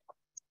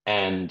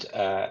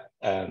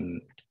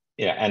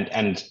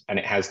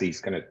it has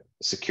these kind of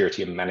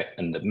security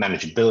and the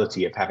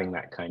manageability of having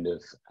that kind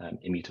of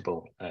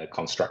immutable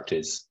construct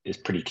is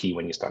pretty key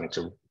when you're starting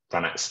to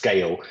run at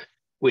scale,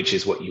 which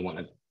is what you want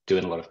to do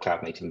in a lot of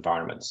cloud native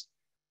environments.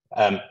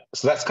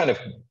 So that's kind of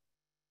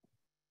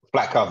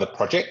Flatcar the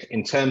project.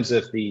 In terms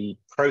of the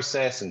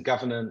process and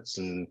governance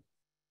and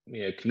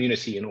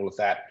community and all of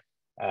that,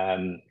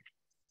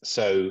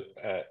 some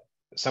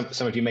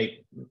of you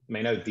may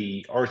know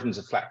the origins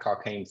of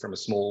Flatcar came from a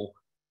small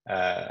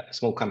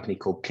company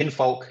called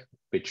Kinvolk,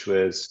 which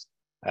was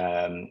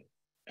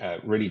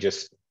really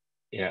just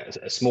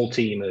a small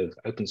team of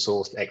open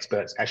source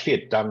experts. Actually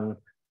had done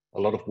a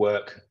lot of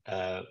work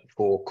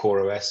for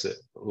CoreOS, a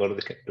lot of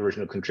the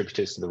original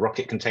contributors to the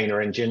Rocket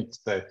container engine.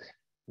 So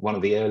one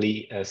of the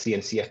early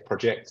CNCF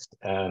projects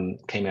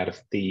came out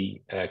of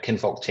the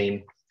Kinvolk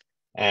team,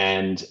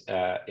 and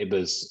it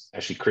was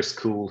actually Chris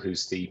Kuhl, who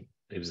was the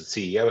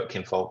CEO at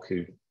Kinvolk,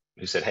 who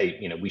said, "Hey,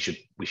 we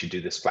should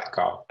do this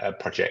Flatcar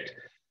project."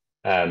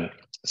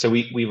 So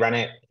we ran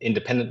it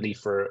independently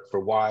for a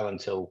while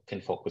until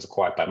Kinvolk was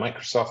acquired by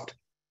Microsoft,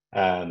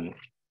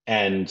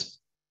 and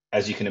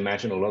as you can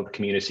imagine, a lot of the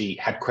community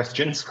had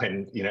questions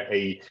when, you know,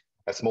 a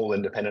small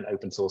independent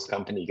open source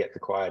company gets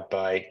acquired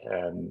by,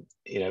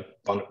 you know,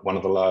 one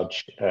of the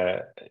large,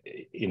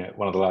 you know,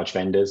 one of the large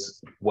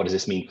vendors. What does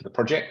this mean for the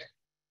project?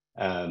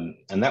 And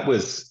that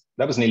was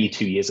nearly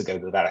 2 years ago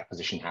that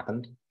acquisition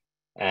happened.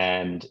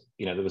 And,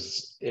 you know,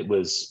 it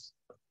was,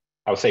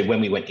 I would say when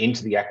we went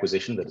into the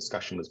acquisition, the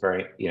discussion was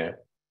very, you know,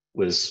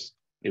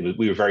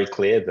 we were very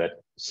clear that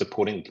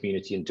supporting the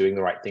community and doing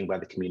the right thing by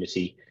the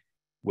community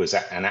was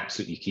an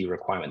absolutely key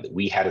requirement that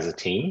we had as a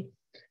team.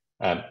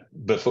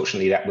 But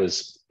fortunately, that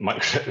was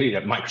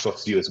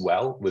Microsoft's view as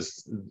well,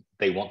 was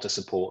they want to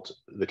support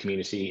the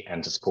community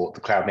and to support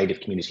the cloud native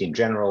community in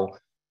general,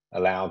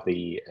 allow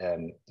the,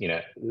 you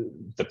know,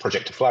 the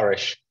project to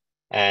flourish.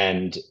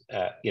 And,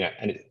 you know,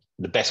 and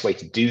the best way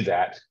to do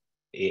that,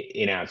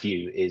 in our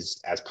view, is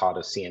as part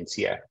of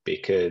CNCF,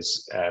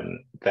 because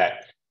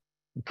that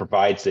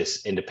provides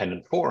this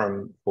independent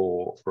forum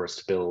for us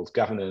to build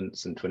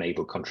governance and to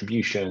enable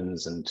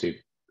contributions and to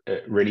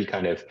really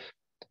kind of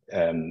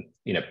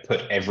you know,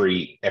 put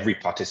every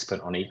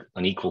participant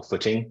on equal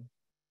footing.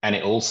 And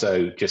it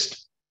also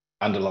just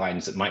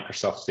underlines that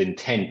Microsoft's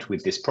intent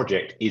with this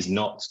project is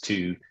not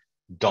to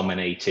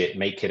dominate it,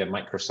 make it a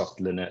Microsoft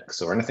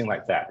Linux or anything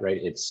like that, right?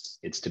 It's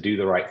to do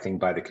the right thing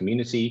by the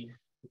community.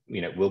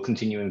 You know, we'll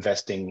continue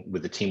investing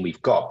with the team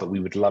we've got, but we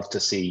would love to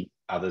see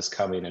others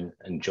come in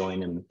and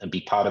join and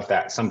be part of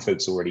that. Some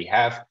folks already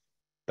have,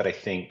 but I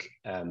think,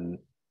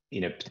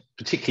 you know,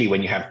 particularly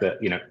when you have the,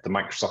 you know, the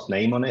Microsoft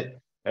name on it,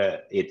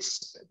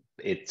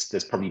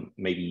 there's probably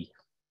maybe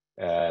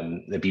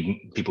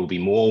people will be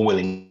more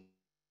willing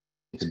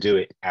to do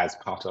it as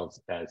part of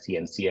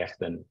CNCF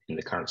than in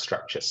the current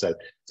structure. So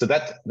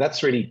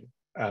that's really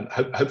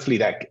hopefully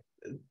that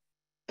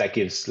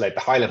gives like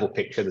the high level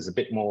picture. There's a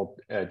bit more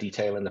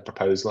detail in the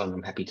proposal, and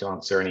I'm happy to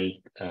answer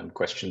any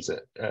questions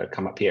that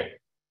come up here.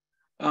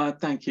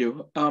 Thank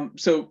you.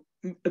 So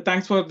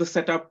thanks for the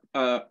setup.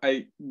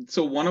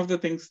 So one of the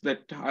things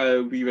that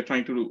we were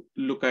trying to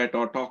look at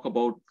or talk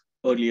about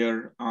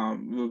earlier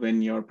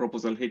when your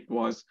proposal hit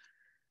was,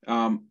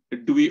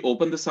 do we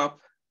open this up?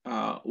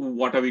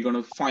 What are we going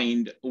to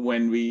find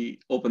when we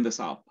open this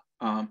up?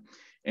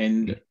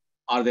 And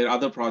are there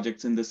other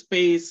projects in the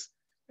space,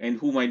 and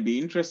who might be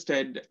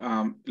interested?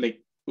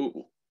 Like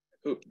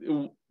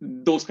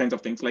those kinds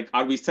of things. Like,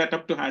 are we set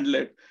up to handle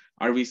it?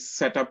 Are we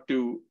set up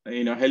to,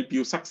 you know, help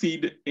you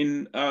succeed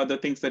in the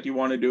things that you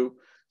want to do?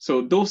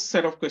 So those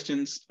set of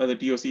questions the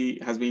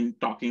TOC has been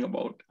talking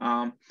about.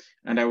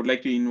 And I would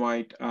like to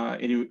invite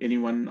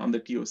anyone on the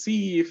TOC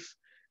if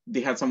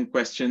they had some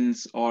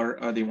questions or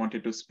they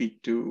wanted to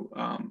speak to,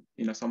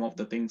 you know, some of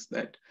the things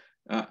that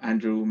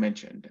Andrew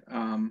mentioned.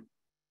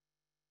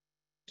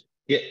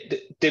 Yeah,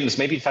 Dims,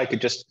 maybe if I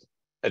could just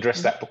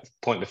address that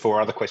point before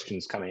other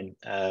questions come in,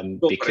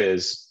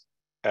 because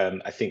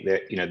I think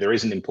that, you know, there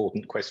is an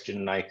important question,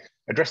 and I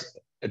address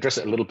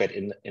it a little bit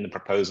in the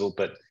proposal,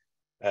 but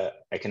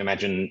I can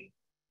imagine,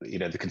 you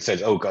know, the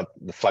concerns, oh God,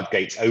 the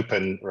floodgates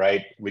open,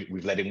 right?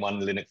 We've let in one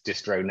Linux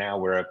distro, now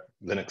we're a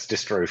Linux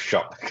distro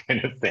shop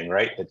kind of thing,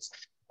 right? It's,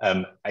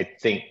 I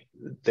think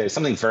there's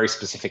something very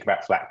specific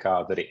about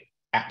Flatcar that it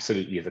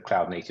absolutely is a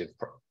cloud native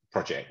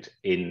project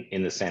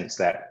in the sense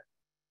that,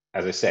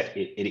 as I said,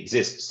 it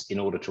exists in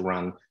order to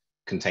run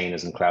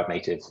containers and cloud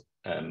native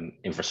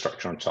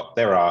infrastructure on top.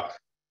 There are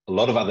a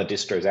lot of other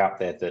distros out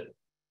there that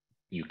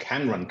you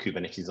can run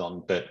Kubernetes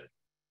on, but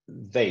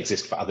they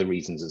exist for other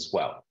reasons as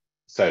well.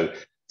 So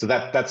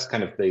that's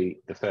kind of the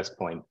first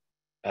point.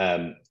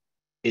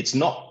 It's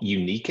not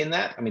unique in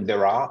that. I mean,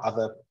 there are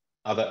other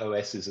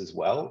OSs as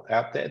well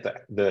out there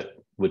that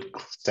would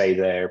say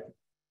they're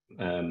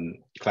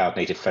cloud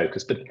native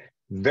focused, but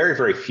very,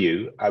 very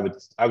few. I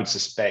would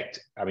suspect.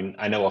 I mean,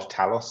 I know of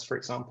Talos, for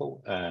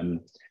example,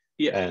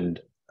 yeah, and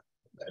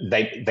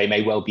they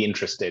may well be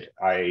interested.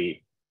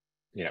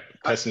 You know,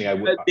 personally, I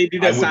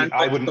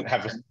wouldn't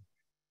have.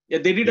 Yeah,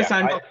 they did a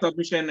sandbox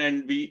submission,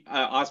 and we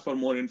asked for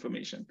more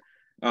information.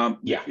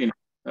 Yeah, you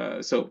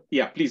know, so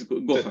yeah, please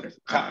go for it.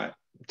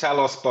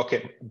 Talos,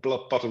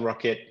 Bottle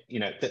Rocket, you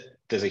know,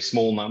 there's a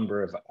small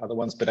number of other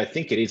ones, but I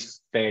think it is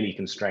fairly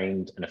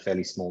constrained and a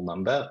fairly small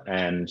number.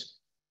 And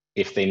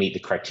if they meet the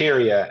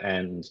criteria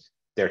and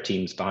there are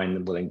teams behind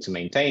them willing to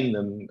maintain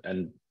them,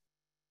 and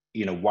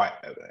you know, why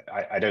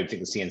I don't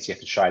think the CNCF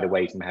has shied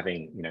away from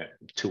having, you know,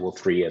 2 or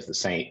 3 of the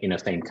same in a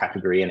same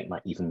category, and it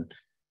might even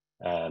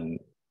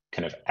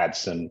kind of add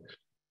some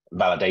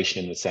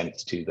validation in the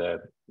sense to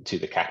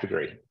the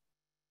category.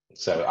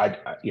 So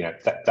you know,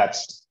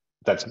 that's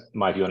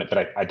my view on it.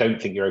 But I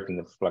don't think you're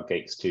opening the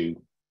floodgates to,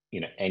 you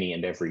know, any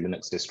and every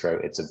Linux distro.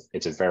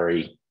 It's a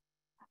very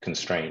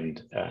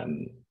constrained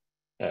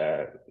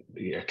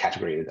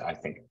category, I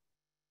think.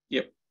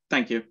 Yep.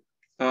 Thank you,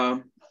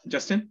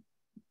 Justin.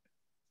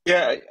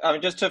 Yeah, I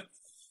mean, just to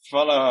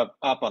follow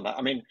up on that.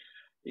 I mean,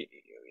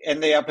 in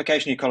the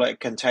application you call it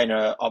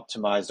container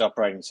optimized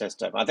operating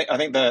system. I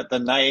think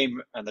the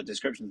name and the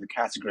description of the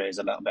category is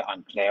a little bit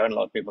unclear in a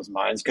lot of people's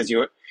minds, because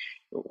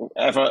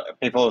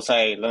people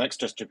say Linux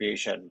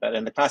distribution, but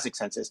in the classic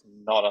sense, it's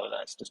not a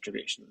Linux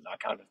distribution, I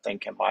kind of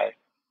think,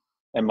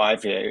 in my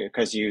view,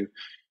 because you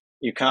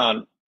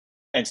can't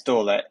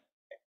install it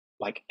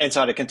like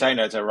inside a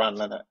container to run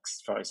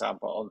Linux, for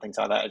example, and things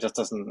like that. It just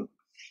doesn't.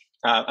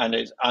 And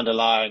its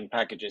underlying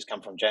packages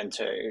come from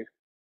Gentoo,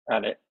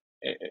 and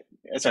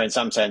so in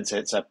some sense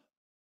it's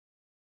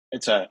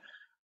a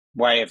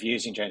way of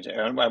using Gentoo.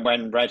 And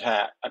when Red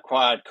Hat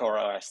acquired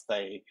CoreOS,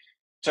 they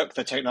took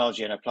the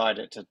technology and applied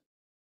it to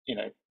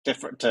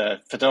different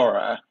to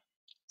Fedora.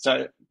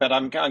 So, but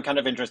I'm kind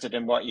of interested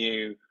in how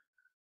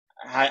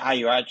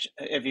you add,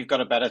 if you've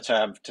got a better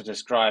term to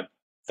describe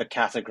the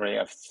category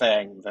of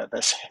thing that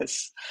this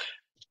is.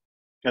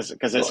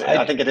 Because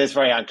I think it is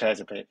very unclear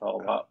to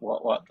people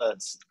what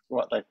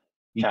the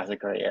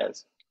category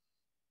is.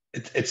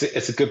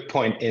 It's a good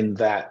point in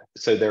that.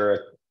 So there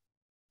are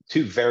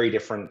two very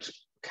different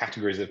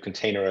categories of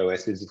container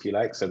OSs, if you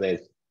like. So there's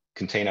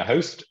container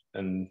host,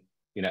 and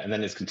and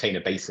then there's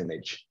container base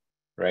image,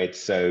 right?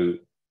 So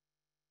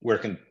we're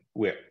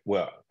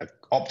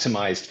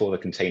optimized for the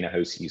container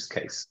host use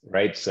case,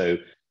 right? So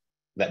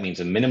that means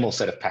a minimal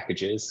set of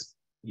packages.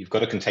 You've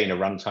got a container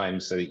runtime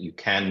so that you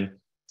can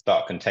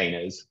start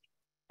containers,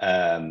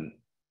 and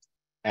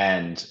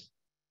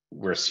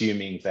we're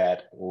assuming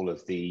that all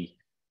of the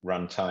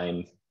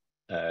runtime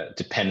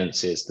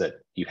dependencies that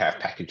you have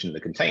packaged in the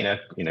container,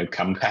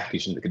 come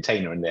packaged in the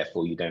container, and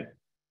therefore you don't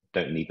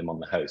need them on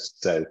the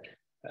host. So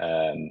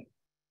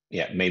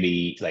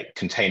maybe like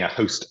container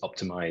host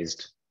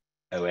optimized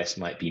OS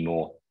might be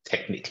more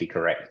technically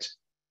correct,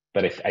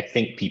 but I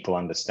think people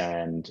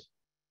understand,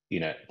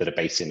 that a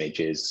base image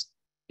is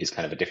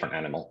kind of a different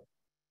animal.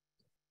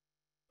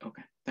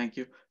 Okay, thank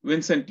you.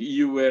 Vincent,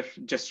 you were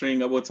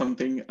gesturing about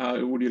something.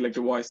 Would you like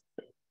to voice?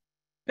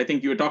 I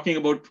think you were talking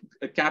about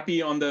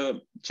Cappy on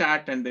the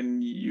chat, and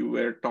then you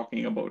were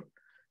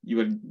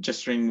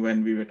gesturing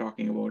when we were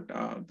talking about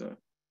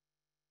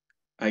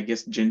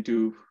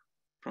Gentoo,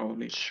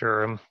 probably.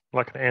 Sure, I'm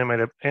like an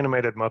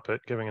animated Muppet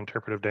giving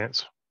interpretive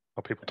dance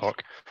while people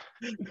talk.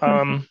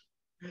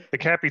 The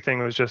Cappy thing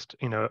was just,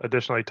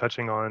 additionally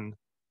touching on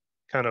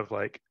kind of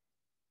like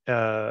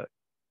the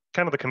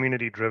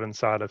community-driven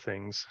side of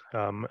things,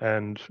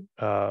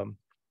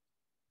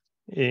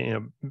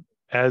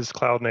 as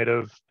cloud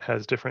native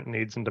has different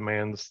needs and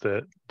demands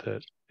the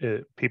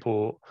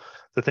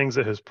things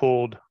that has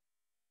pulled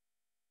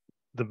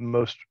the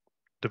most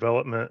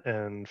development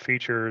and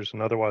features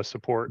and otherwise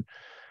support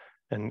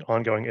and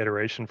ongoing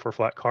iteration for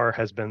Flatcar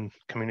has been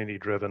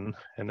community-driven,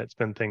 and it's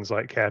been things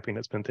like Cappy, and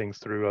it's been things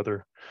through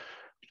other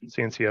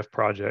CNCF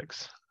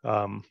projects,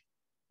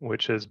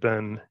 which has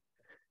been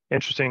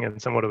interesting and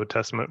somewhat of a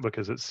testament,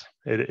 because it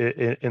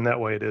in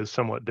that way it is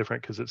somewhat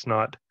different, because it's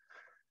not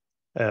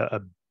a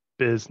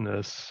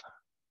business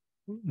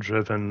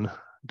driven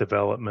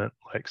development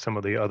like some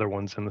of the other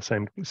ones in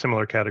the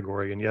similar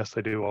category. And yes,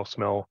 they do all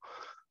smell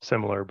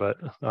similar, but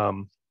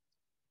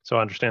so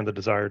I understand the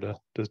desire to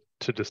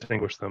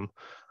distinguish them.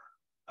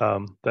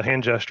 The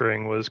hand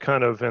gesturing was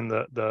kind of in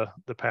the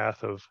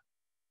path of,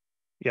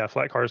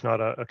 Flatcar is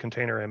not a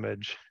container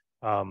image,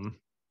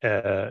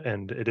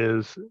 and it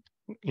is,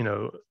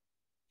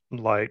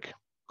 like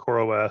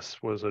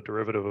CoreOS was a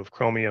derivative of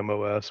Chromium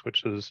OS,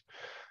 which is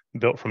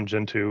built from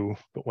Gentoo,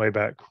 but way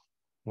back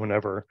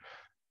whenever.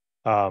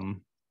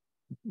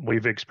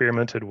 We've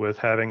experimented with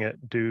having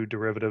it do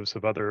derivatives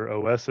of other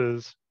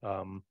OSs,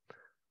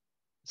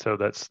 so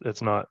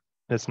it's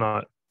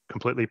not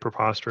completely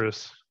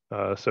preposterous.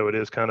 So it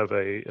is kind of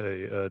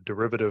a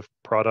derivative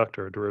product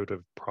or a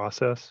derivative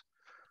process.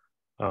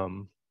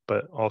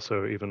 But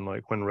also, even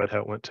like when Red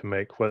Hat went to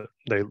make what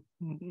they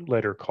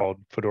later called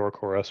Fedora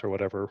CoreOS or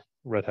whatever,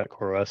 Red Hat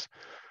CoreOS,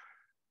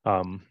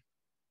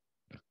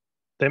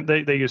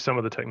 they used some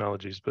of the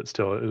technologies, but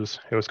still it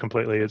was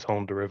completely its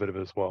own derivative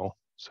as well.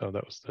 So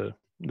that was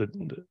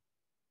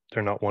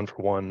they're not one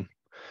for one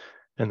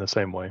in the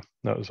same way.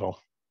 That was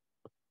all.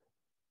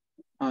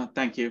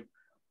 Thank you.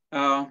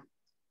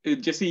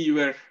 Jesse, you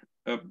were,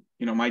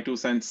 my 2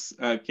 cents.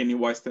 Can you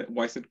voice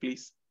it,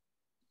 please?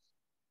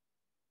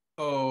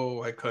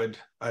 Oh, I could.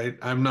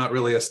 I'm not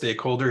really a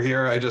stakeholder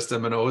here. I just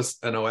am an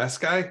OS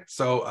guy.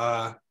 So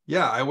I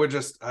would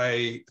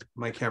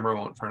my camera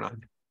won't turn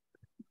on.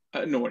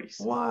 No worries.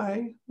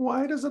 Why?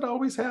 Why does it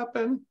always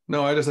happen?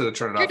 No, I just had to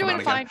turn it off. You're doing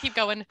fine. Keep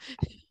going.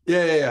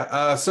 Yeah.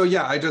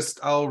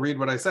 I'll read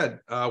what I said.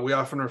 We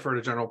often refer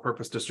to general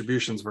purpose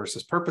distributions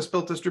versus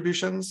purpose-built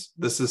distributions.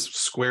 This is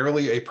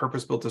squarely a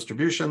purpose-built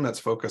distribution that's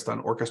focused on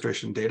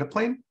orchestration data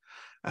plane.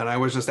 And I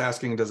was just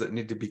asking, does it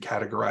need to be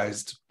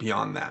categorized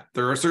beyond that?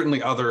 There are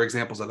certainly other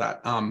examples of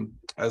that.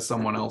 As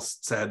someone else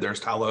said,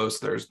 there's Talos,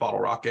 there's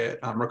Bottle Rocket.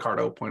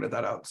 Ricardo pointed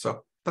that out.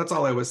 So that's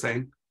all I was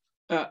saying.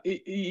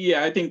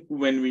 I think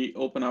when we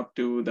open up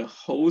to the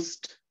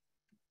host,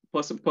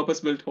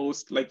 purpose-built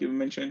host, like you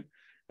mentioned,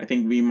 I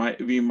think we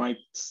might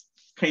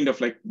kind of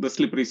like the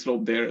slippery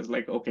slope there is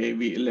like, okay,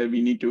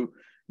 we need to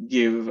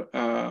give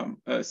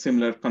a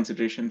similar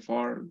consideration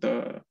for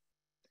the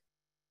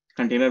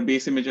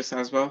container-based images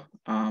as well.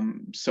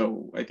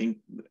 So I think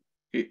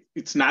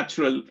it's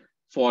natural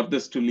for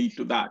this to lead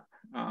to that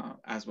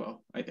as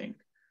well, I think.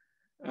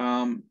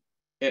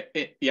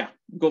 Yeah,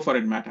 go for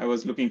it, Matt. I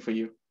was looking for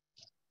you.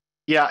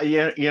 Yeah,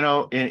 you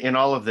know, in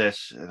all of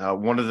this,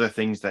 one of the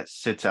things that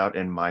sits out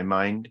in my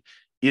mind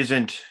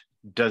isn't,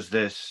 does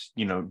this,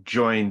 you know,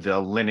 join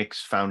the Linux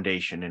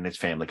Foundation and its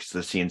family, because the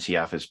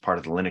CNCF is part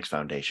of the Linux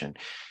Foundation.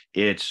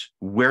 It's,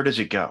 where does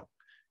it go?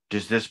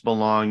 Does this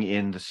belong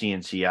in the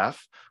CNCF,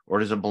 or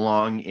does it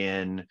belong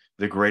in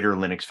the greater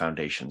Linux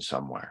Foundation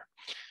somewhere?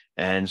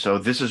 And so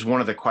this is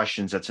one of the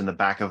questions that's in the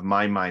back of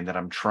my mind that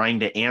I'm trying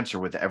to answer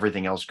with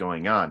everything else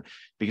going on,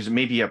 because it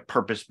may be a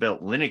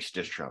purpose-built Linux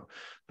distro,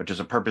 but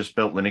does a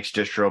purpose-built Linux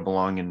distro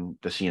belong in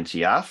the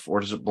CNCF, or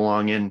does it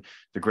belong in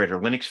the greater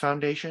Linux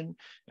Foundation?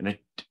 And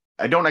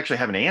I don't actually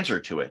have an answer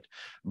to it,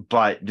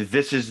 but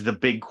this is the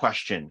big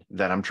question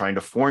that I'm trying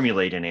to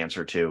formulate an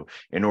answer to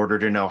in order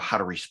to know how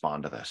to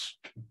respond to this.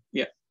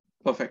 Yeah,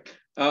 perfect.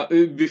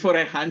 Before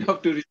I hand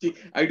off to Richie,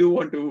 I do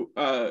want to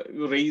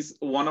raise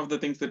one of the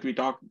things that we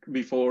talked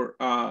before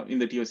in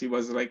the TOC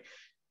was like,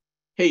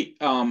 hey,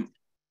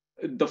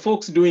 the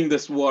folks doing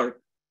this work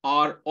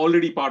are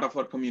already part of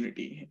our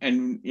community.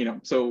 And, you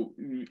know, so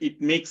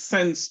it makes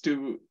sense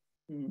to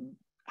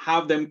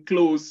have them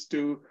close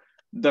to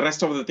the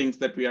rest of the things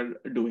that we are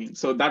doing.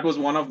 So that was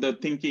one of the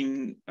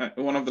thinking,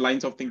 one of the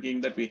lines of thinking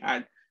that we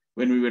had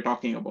when we were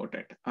talking about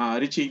it.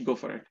 Richie, go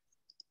for it.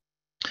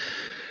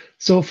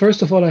 So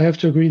first of all, I have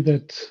to agree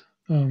that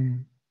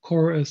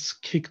CoreOS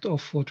kicked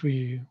off what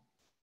we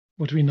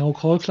now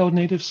call cloud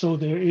native. So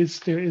there is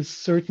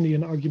certainly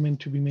an argument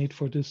to be made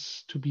for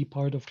this to be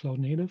part of cloud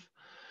native.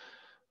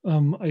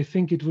 I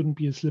think it wouldn't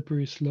be a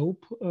slippery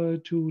slope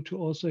to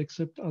also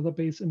accept other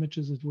base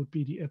images. It would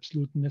be the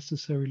absolute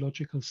necessary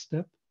logical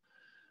step.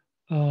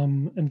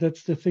 And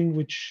that's the thing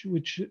which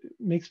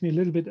makes me a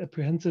little bit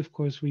apprehensive. Of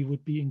course, we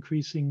would be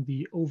increasing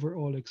the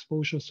overall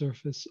exposure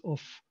surface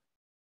of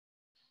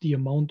the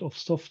amount of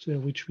software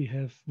which we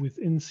have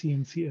within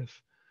CNCF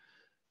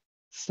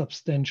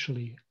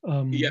substantially.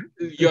 Yeah,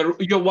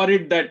 you're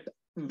worried that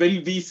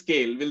will we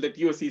scale? Will the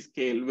TOC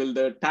scale? Will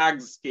the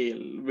tags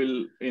scale?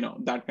 Will, you know,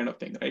 that kind of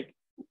thing, right?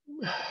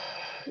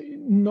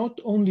 Not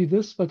only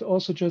this, but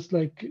also just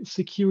like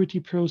security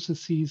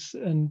processes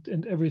and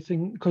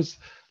everything, because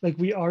like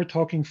we are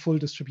talking full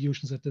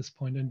distributions at this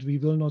point, and we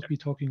will not be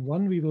talking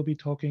one, we will be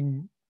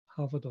talking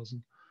half a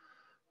dozen.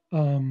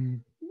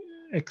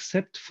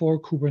 Except for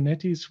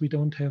Kubernetes, we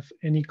don't have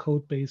any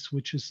code base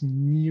which is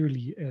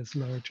nearly as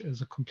large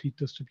as a complete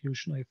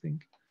distribution, I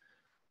think.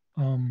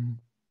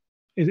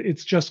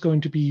 It's just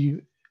going to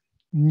be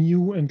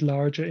new and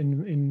larger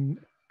in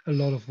a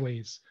lot of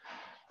ways.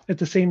 At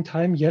the same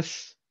time,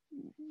 yes,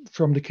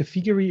 from the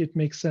category, it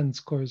makes sense,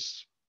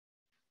 because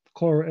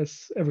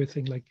CoreOS,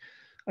 everything. Like,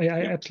 I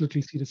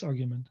absolutely see this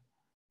argument.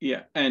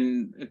 Yeah,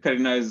 and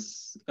Karina,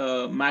 as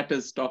Matt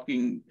is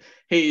talking,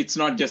 hey, it's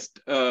not just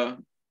the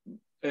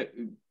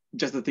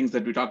things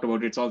that we talked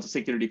about. It's also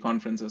security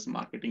conferences,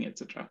 marketing,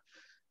 etc.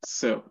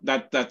 So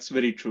that's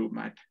very true,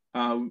 Matt.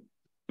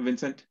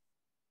 Vincent?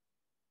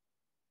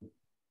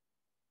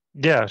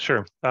 Yeah,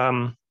 sure.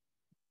 To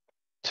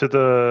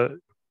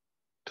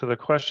the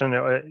question,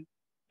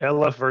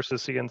 LF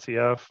versus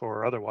CNCF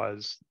or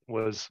otherwise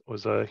was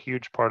a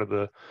huge part of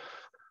the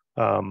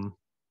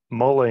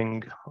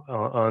mulling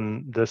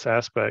on this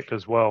aspect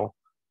as well.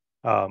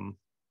 And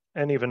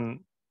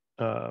even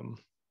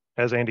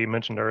as Andy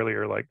mentioned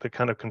earlier, like the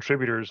kind of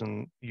contributors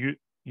and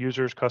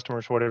users,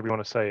 customers, whatever you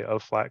want to say,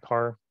 of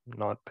Flatcar,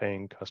 not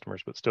paying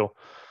customers, but still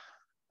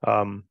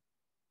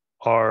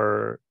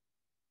are,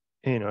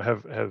 you know,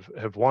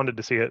 have wanted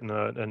to see it in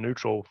a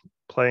neutral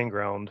playing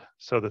ground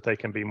so that they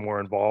can be more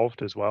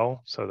involved as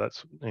well. So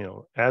that's, you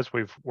know, as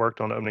we've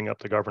worked on opening up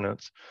the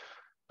governance,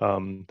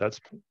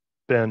 that's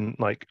been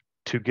like,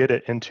 to get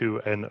it into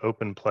an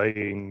open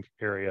playing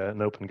area,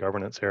 an open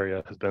governance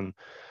area, has been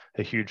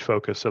a huge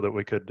focus so that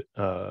we could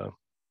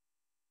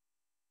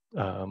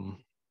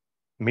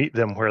meet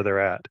them where they're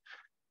at.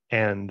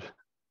 And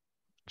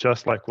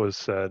just like was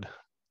said,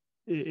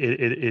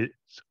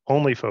 its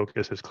only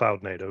focus is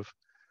cloud native.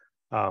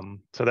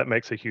 So that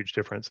makes a huge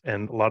difference.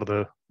 And a lot of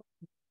the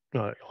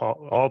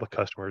all the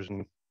customers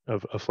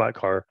of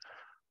Flatcar are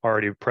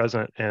already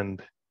present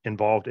and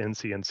involved in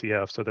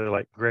CNCF. So they're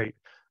like, great,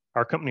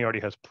 our company already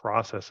has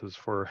processes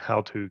for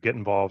how to get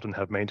involved and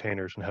have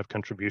maintainers and have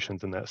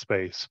contributions in that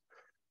space.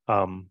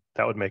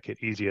 That would make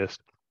it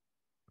easiest.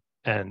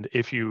 And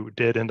if you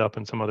did end up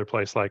in some other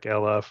place like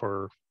LF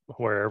or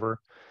wherever,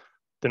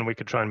 then we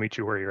could try and meet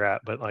you where you're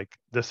at. But like,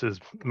 this is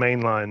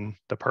mainline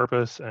the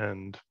purpose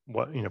and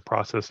what, you know,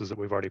 processes that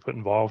we've already put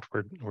involved.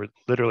 We're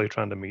literally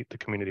trying to meet the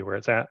community where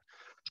it's at.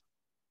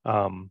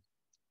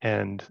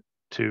 And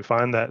to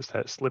find that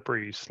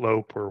slippery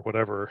slope or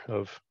whatever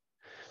of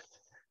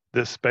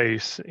this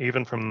space,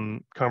 even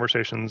from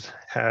conversations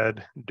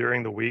had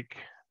during the week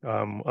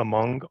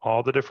among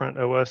all the different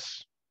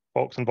OS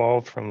folks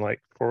involved from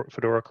like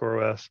Fedora,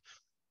 CoreOS,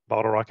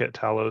 BottleRocket,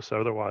 Talos,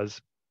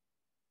 otherwise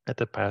at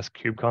the past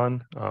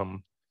KubeCon,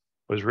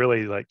 was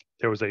really like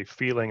there was a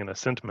feeling and a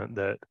sentiment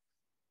that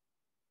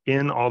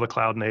in all the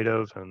cloud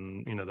native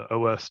and the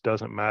OS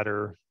doesn't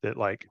matter, that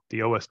like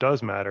the OS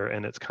does matter,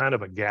 and it's kind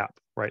of a gap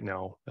right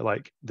now,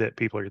 like that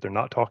people are either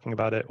not talking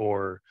about it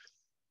or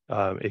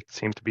it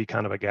seems to be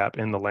kind of a gap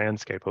in the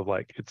landscape of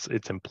like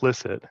it's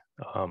implicit,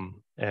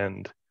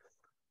 and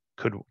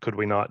could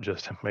we not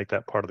just make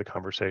that part of the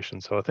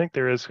conversation? So I think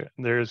there is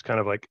kind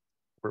of like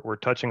we're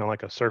touching on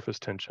like a surface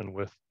tension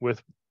with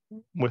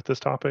this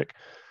topic,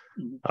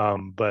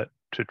 but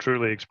to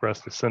truly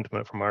express the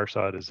sentiment from our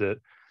side is that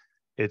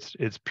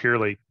it's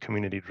purely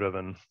community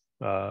driven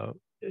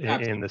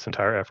in this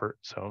entire effort.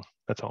 So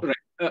that's all.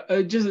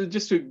 Right.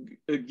 Just to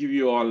give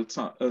you all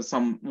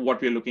some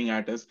what we're looking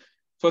at is,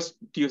 first,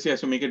 TOC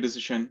has to make a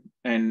decision,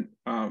 and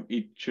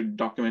it should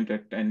document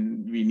it,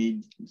 and we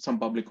need some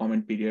public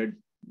comment period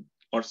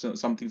or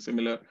something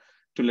similar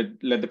to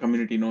let the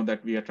community know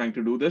that we are trying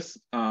to do this.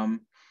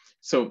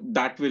 So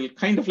that will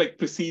kind of like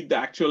precede the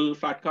actual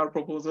flat-car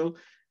proposal,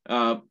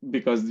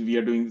 because we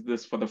are doing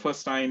this for the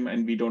first time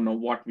and we don't know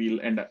what we'll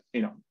end up,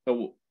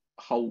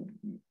 how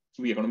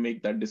we are going to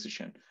make that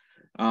decision.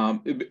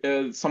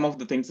 Some of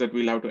the things that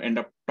we'll have to end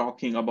up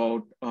talking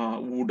about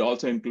would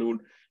also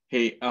include,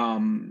 hey,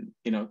 around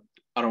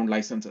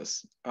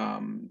licenses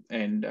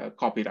and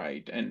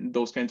copyright and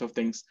those kinds of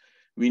things.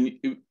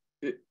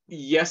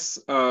 Yes,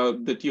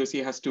 the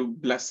TOC has to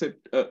bless it,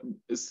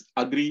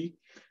 agree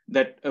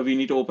that we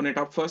need to open it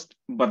up first,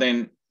 but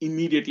then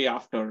immediately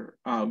after,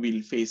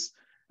 we'll face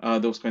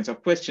those kinds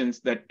of questions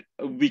that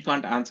we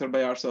can't answer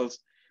by ourselves.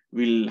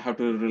 We'll have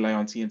to rely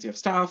on CNCF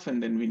staff,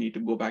 and then we need to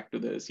go back to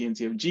the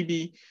CNCF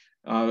GB.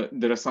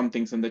 There are some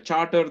things in the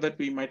charter that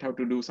we might have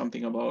to do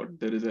something about.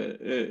 There is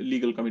a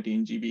legal committee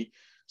in GB.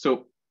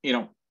 So,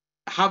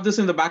 have this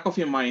in the back of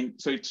your mind.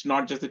 So it's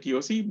not just the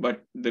TOC,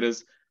 but there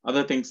is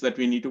other things that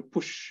we need to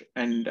push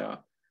and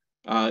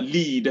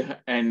lead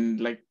and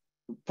like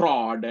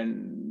prod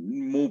and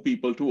move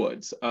people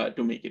towards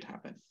to make it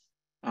happen.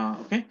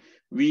 Okay,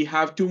 we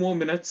have 2 more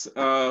minutes.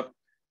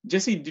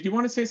 Jesse, did you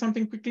want to say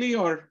something quickly,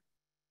 or?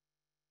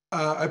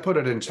 I put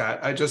it in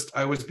chat.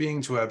 I was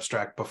being too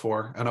abstract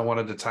before, and I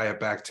wanted to tie it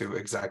back to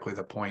exactly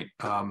the point.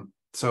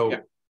 So yeah.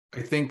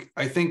 I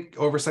think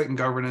oversight and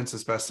governance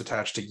is best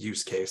attached to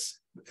use case.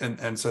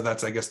 And so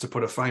that's, I guess, to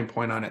put a fine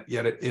point on it,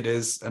 yet it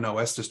is an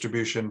OS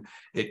distribution.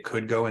 It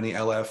could go in the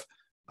LF.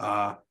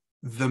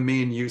 The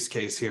main use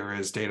case here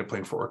is data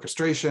plane for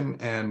orchestration,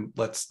 and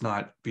let's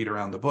not beat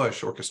around the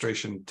bush.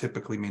 Orchestration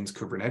typically means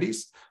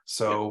Kubernetes.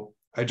 So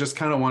yeah. I just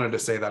kind of wanted to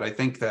say that I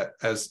think that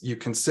as you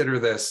consider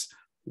this,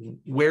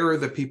 where are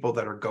the people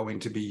that are going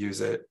to be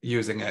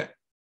using it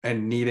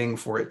and needing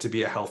for it to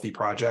be a healthy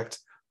project?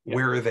 Yeah.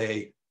 Where are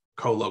they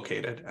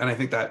co-located? And I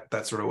think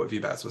that's sort of what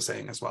Vibhas was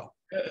saying as well.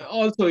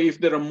 Also, if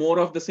there are more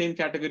of the same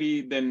category,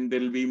 then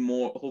there'll be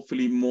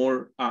hopefully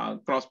more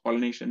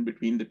cross-pollination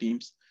between the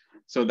teams.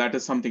 So that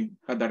is something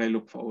that I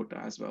look forward to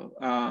as well.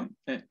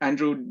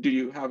 Andrew, do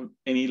you have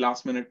any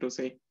last minute to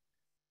say?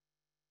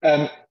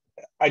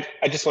 I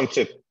just want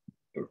to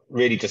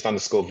really just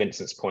underscore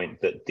Vincent's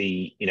point that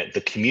the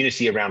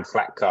community around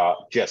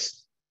Flatcar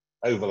just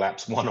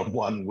overlaps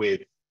one-on-one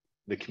with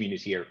the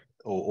community,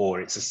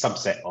 or it's a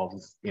subset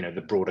of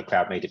the broader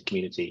cloud native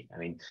community. I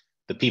mean,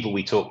 the people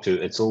we talk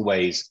to, it's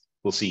always,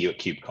 we'll see you at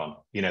KubeCon.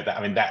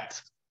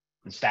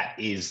 That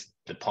is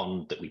the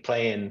pond that we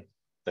play in.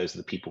 Those are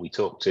the people we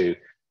talk to,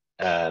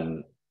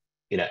 and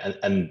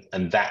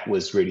that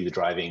was really the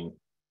driving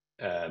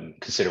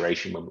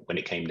consideration when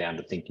it came down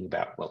to thinking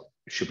about, well,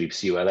 should we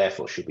pursue LF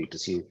or should we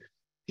pursue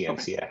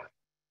CNCF?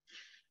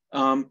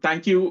 Okay.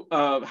 Thank you.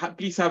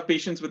 Please have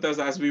patience with us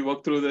as we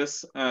work through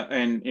this,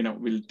 and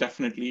we'll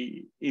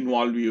definitely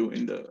involve you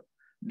in the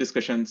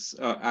discussions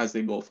as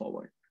they go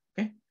forward.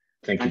 Okay.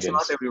 Thanks a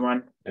lot,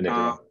 everyone. And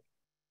everyone.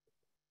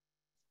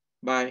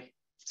 Bye.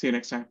 See you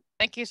next time.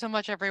 Thank you so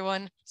much,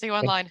 everyone. See you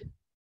online.